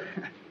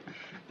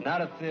 Not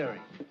a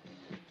theory.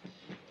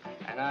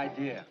 An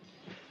idea.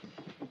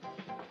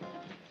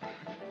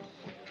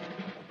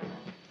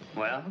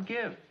 Well,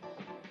 give.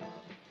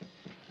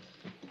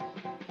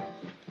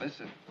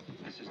 Listen,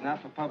 this is not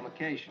for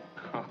publication.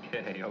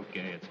 Okay.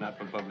 It's not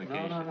for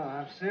publication. No,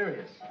 I'm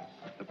serious.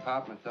 The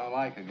department don't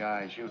like a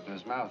guy shooting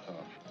his mouth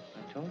off.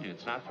 I told you,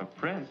 it's not for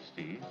print,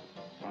 Steve.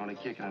 We're only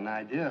kicking an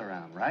idea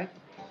around, right?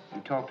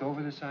 You talked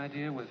over this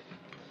idea with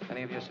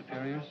any of your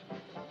superiors?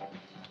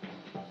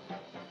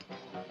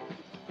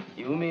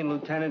 You mean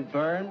Lieutenant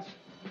Burns?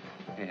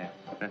 Yeah,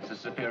 that's the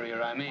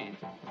superior I mean.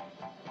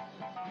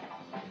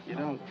 You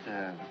don't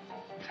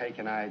take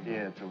an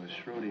idea to a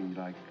shrewdy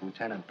like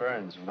Lieutenant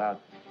Burns without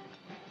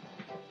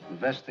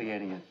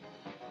investigating it.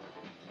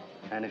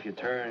 And if you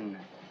turn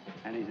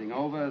anything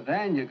over,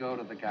 then you go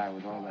to the guy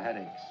with all the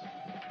headaches.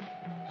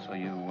 So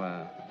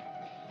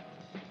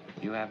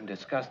you haven't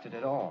discussed it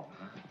at all,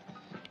 huh?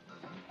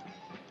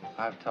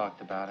 I've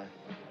talked about it.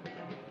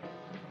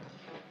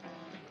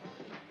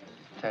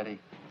 Teddy.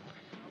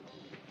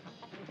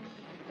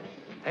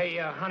 Hey,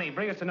 honey,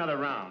 bring us another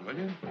round, will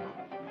you?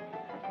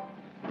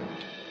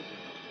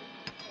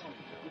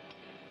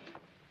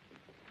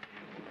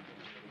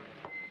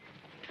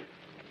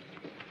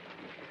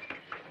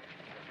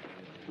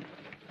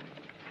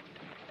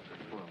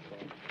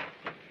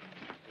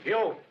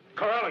 You,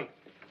 Corelli,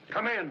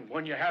 come in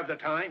when you have the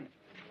time.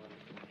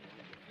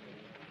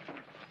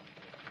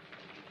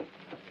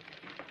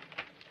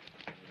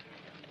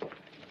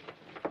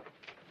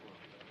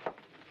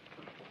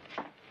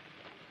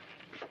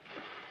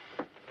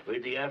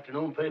 Read the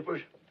afternoon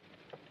papers?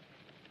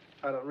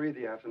 I don't read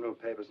the afternoon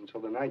papers until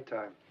the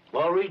nighttime.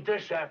 Well, read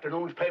this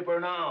afternoon's paper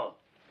now.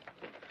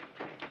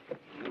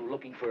 You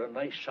looking for a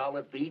nice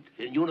solid beat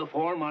in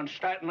uniform on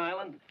Staten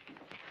Island?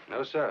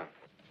 No, sir.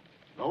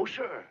 No,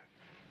 sir.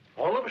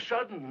 All of a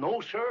sudden,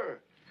 no, sir.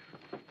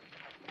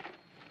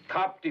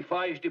 Cop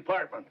defies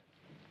department.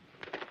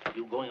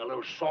 You going a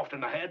little soft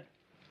in the head?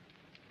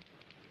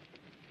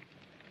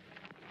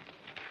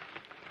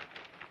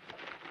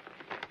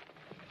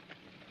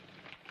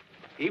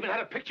 You even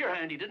had a picture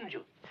handy, didn't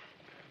you?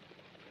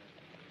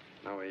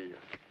 No, he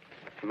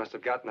must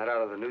have gotten that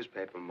out of the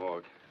newspaper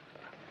morgue.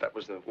 That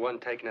was the one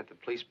taken at the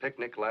police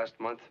picnic last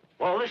month.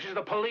 Well, this is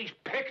the police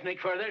picnic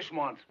for this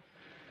month.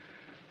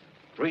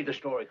 Read the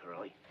story,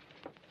 Curly.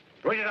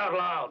 Read it out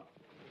loud.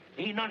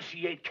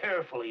 Enunciate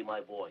carefully,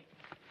 my boy.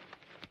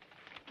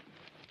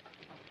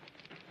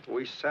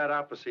 We sat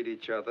opposite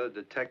each other,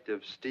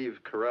 Detective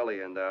Steve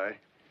Corelli and I,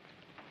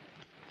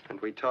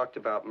 and we talked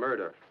about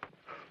murder.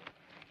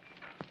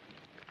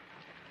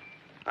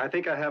 I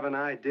think I have an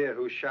idea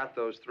who shot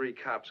those 3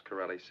 cops,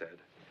 Corelli said.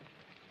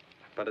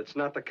 But it's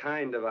not the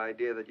kind of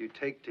idea that you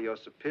take to your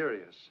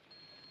superiors.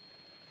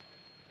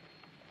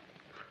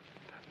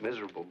 That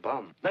miserable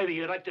bum. Maybe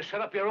you'd like to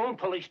set up your own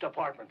police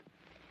department.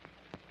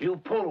 You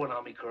pulled one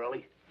on me,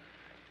 Curly.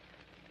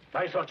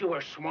 I thought you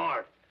were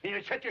smart. And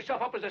you'd set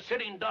yourself up as a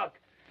sitting duck.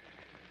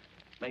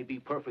 May be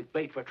perfect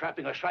bait for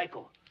trapping a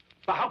psycho.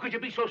 But how could you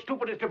be so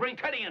stupid as to bring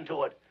Teddy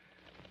into it?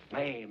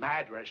 Name,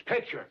 address,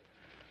 picture.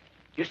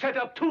 You set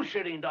up 2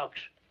 sitting ducks.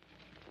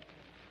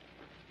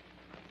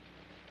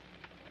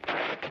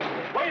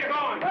 Where you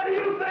going? What do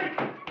you think?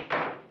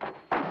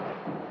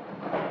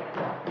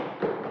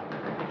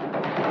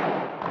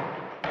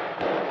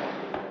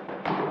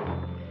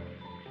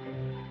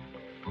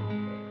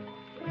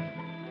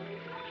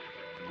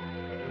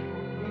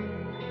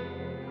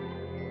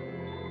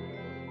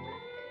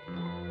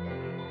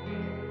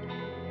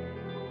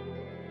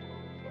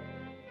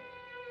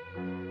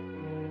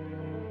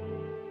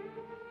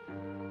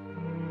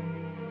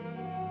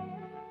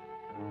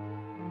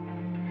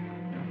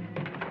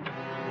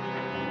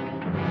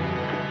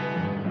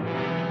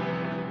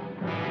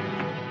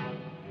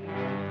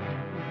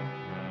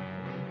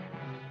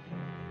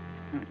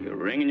 You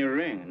ring and you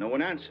ring, and no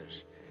one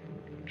answers.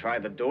 You try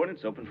the door, and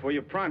it's open for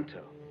you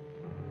pronto.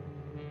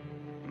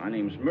 My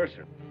name's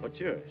Mercer. What's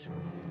yours?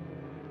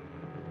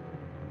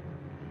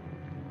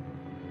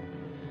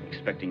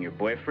 Expecting your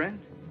boyfriend?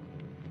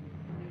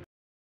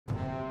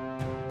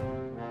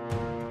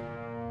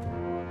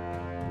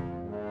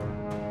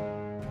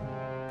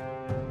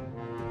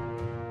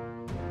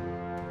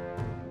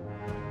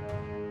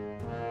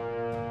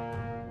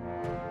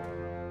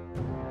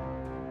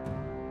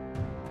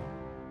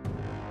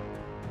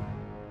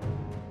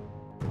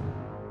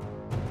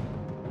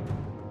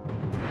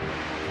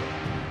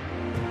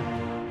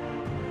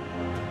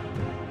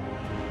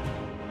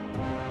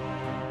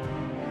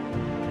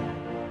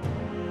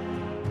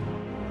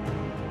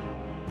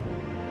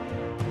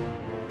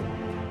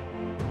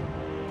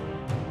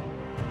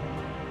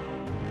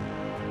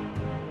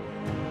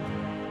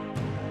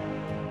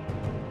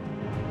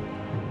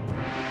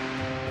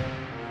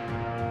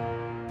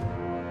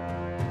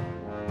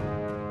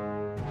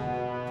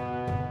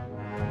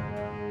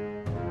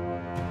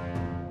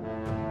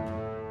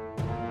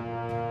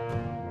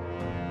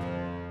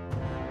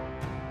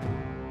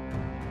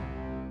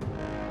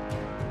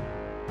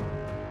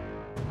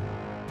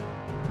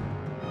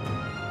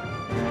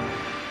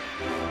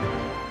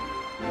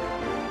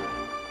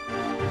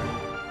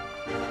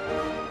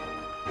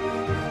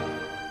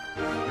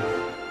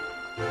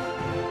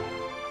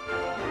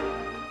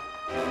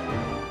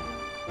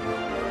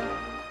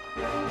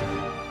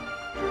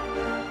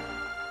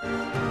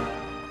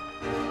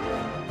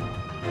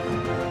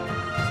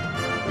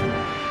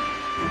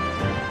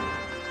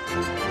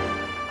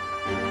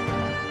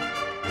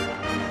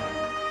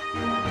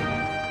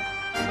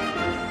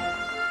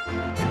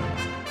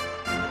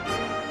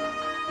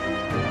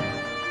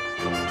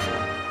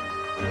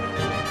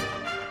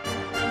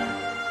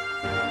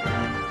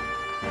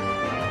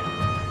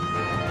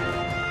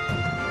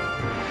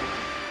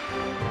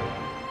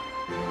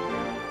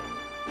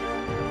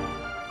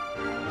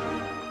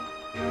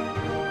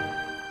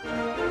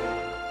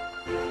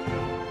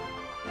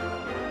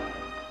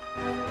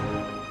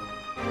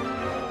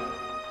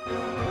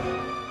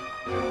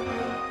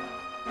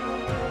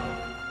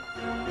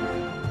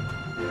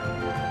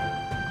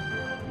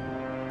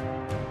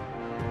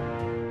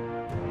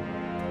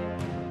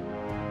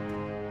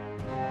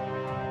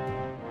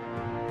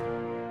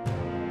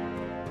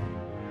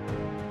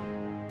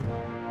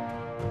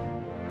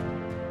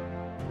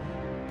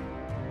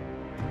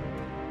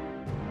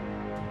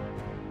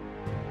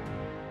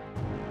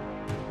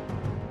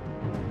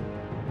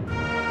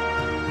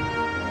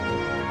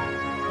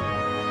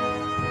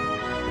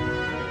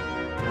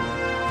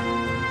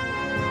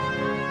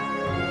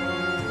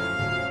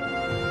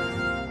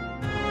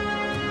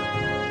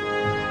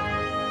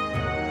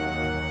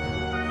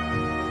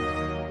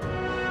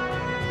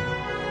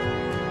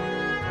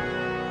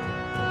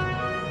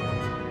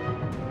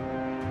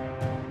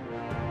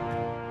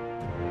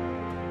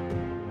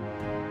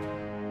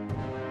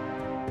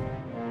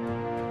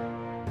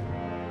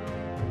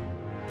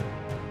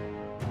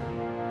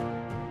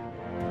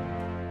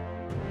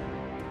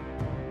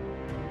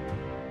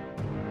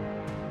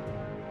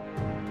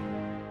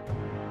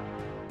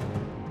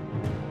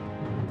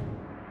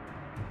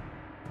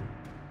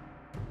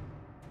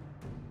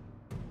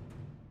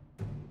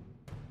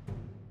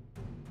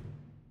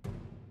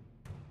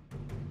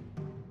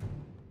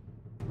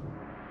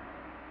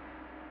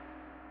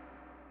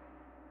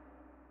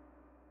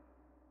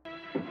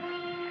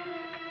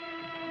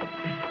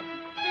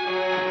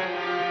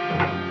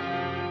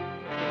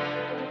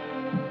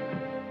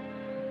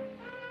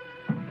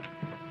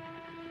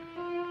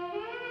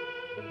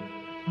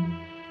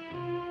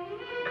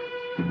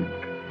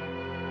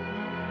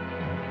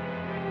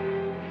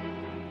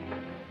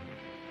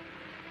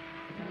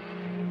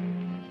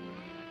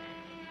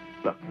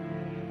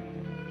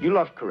 You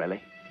love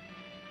Corelli.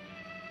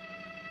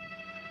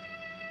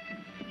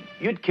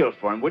 You'd kill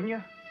for him, wouldn't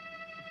you?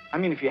 I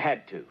mean, if you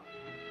had to.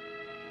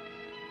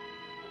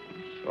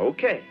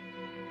 Okay.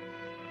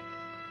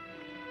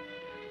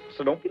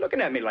 So don't be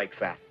looking at me like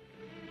that.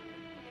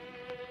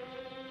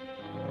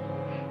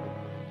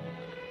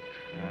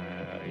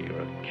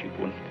 You're a cute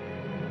one.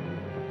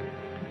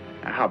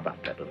 Now, how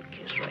about that little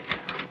kiss right now?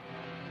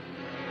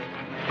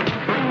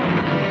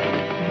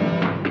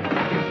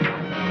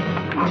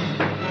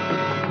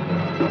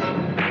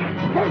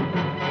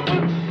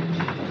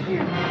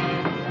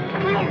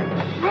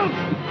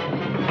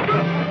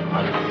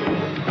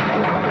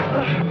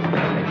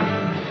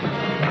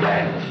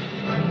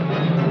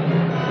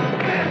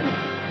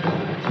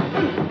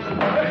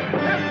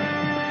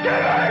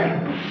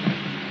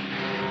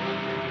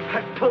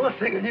 I pull a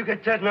thing and you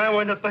get dead and I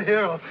wind up a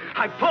hero.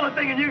 I pull a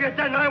thing and you get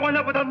dead and I wind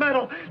up with a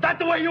medal. That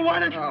the way you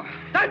want it? Oh.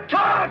 Then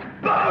talk,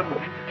 bum!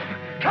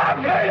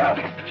 Come here!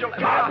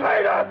 Come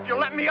here! You'll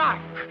let me out.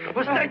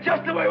 We'll stay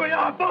just the way we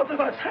are, both of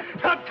us.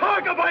 Now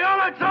talk or by all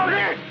that's all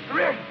here.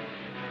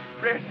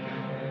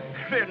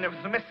 Reardon, it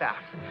was a mishap.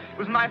 It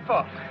was my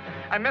fault.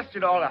 I messed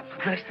it all up.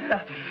 Messed it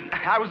up?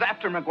 I was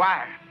after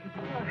McGuire.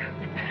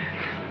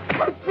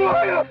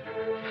 McGuire!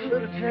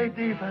 Little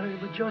J.D.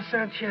 but Joe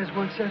Sanchez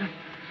once said it.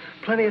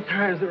 Plenty of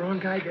times the wrong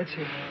guy gets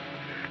in.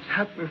 It's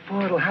happened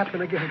before, it'll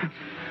happen again.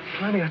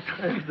 Plenty of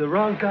times the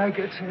wrong guy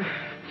gets in.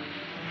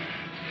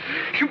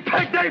 You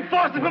pegged Dave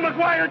Foster for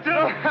McGuire,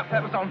 too?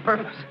 That was on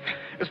purpose.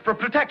 It was for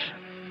protection.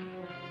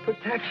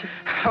 Protection?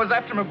 I was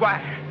after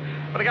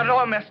McGuire, but I got it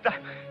all messed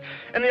up.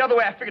 And the other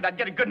way, I figured I'd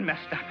get it good and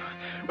messed up.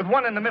 With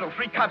one in the middle,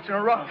 3 cops in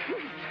a row.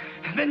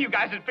 And then you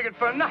guys had figured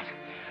for a nut,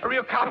 a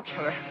real cop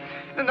killer.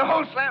 Then the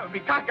whole slam would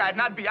be cockeyed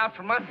and I'd be out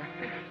from under.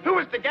 Who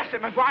was to guess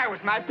that McGuire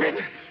was my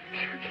bitch?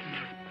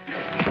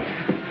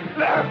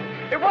 No,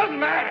 it wasn't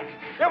mine.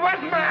 It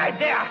wasn't my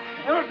idea.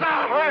 It was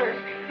all hers.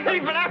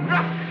 Even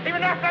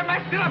after I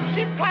messed it up,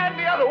 she planned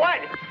the other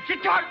way. She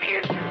talked me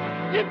into it.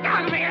 She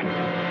talked me into it.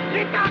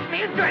 She talked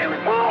me into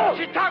it.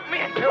 She talked me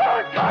into it.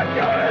 She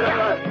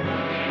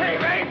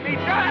made me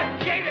do it.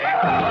 She did.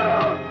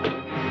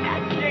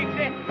 She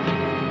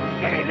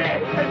did.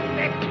 She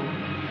did.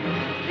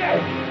 She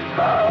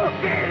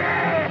did.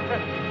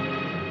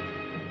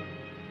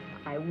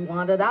 I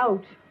wanted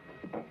out.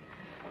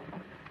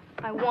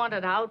 I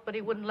wanted out, but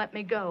he wouldn't let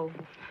me go.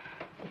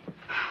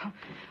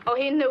 Oh,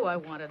 he knew I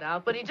wanted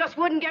out, but he just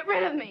wouldn't get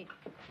rid of me.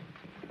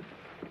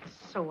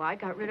 So I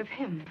got rid of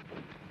him.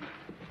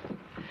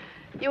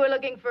 You were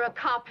looking for a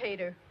cop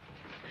hater.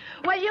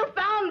 Well, you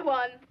found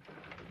one.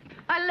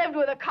 I lived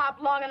with a cop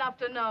long enough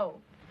to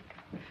know.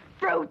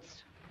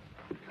 Brutes.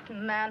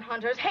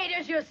 Manhunters,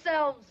 haters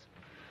yourselves.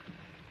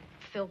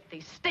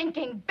 Filthy,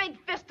 stinking,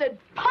 big-fisted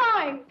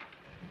pawing.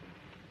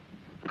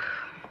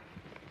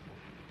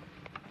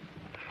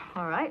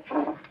 All right.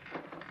 All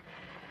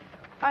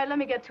right, let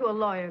me get to a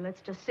lawyer.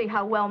 Let's just see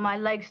how well my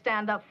legs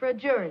stand up for a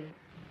jury.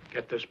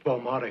 Get this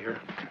bum out of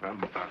here.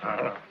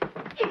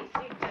 Easy,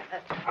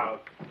 Dad.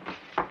 Out.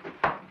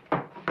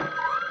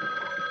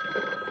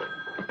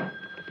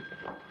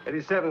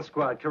 87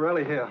 Squad,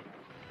 Corelli here.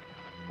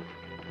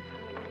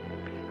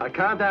 Now,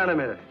 calm down a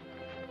minute.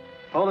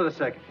 Hold it a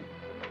second.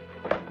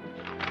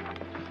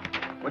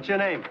 What's your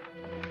name?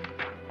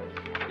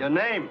 Your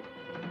name?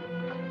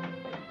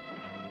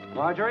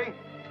 Marjorie?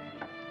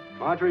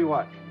 Marjorie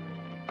what?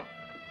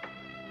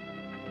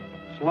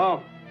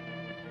 Sloan.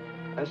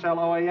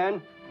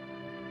 S-L-O-A-N?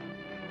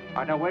 All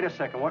right, now, wait a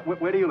second.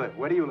 Where do you live?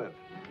 Where do you live?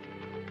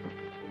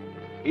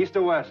 East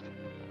or west?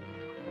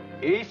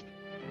 East?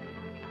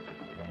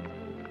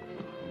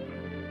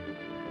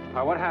 All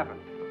right, what happened?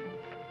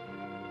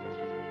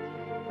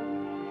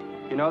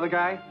 You know the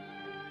guy?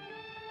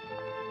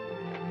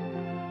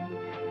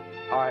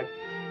 All right.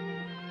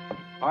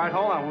 All right,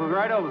 hold on. We'll be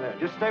right over there.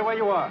 Just stay where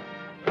you are.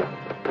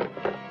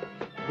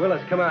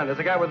 Willis, come on. There's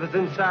a guy with his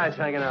insides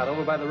hanging out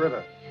over by the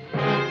river.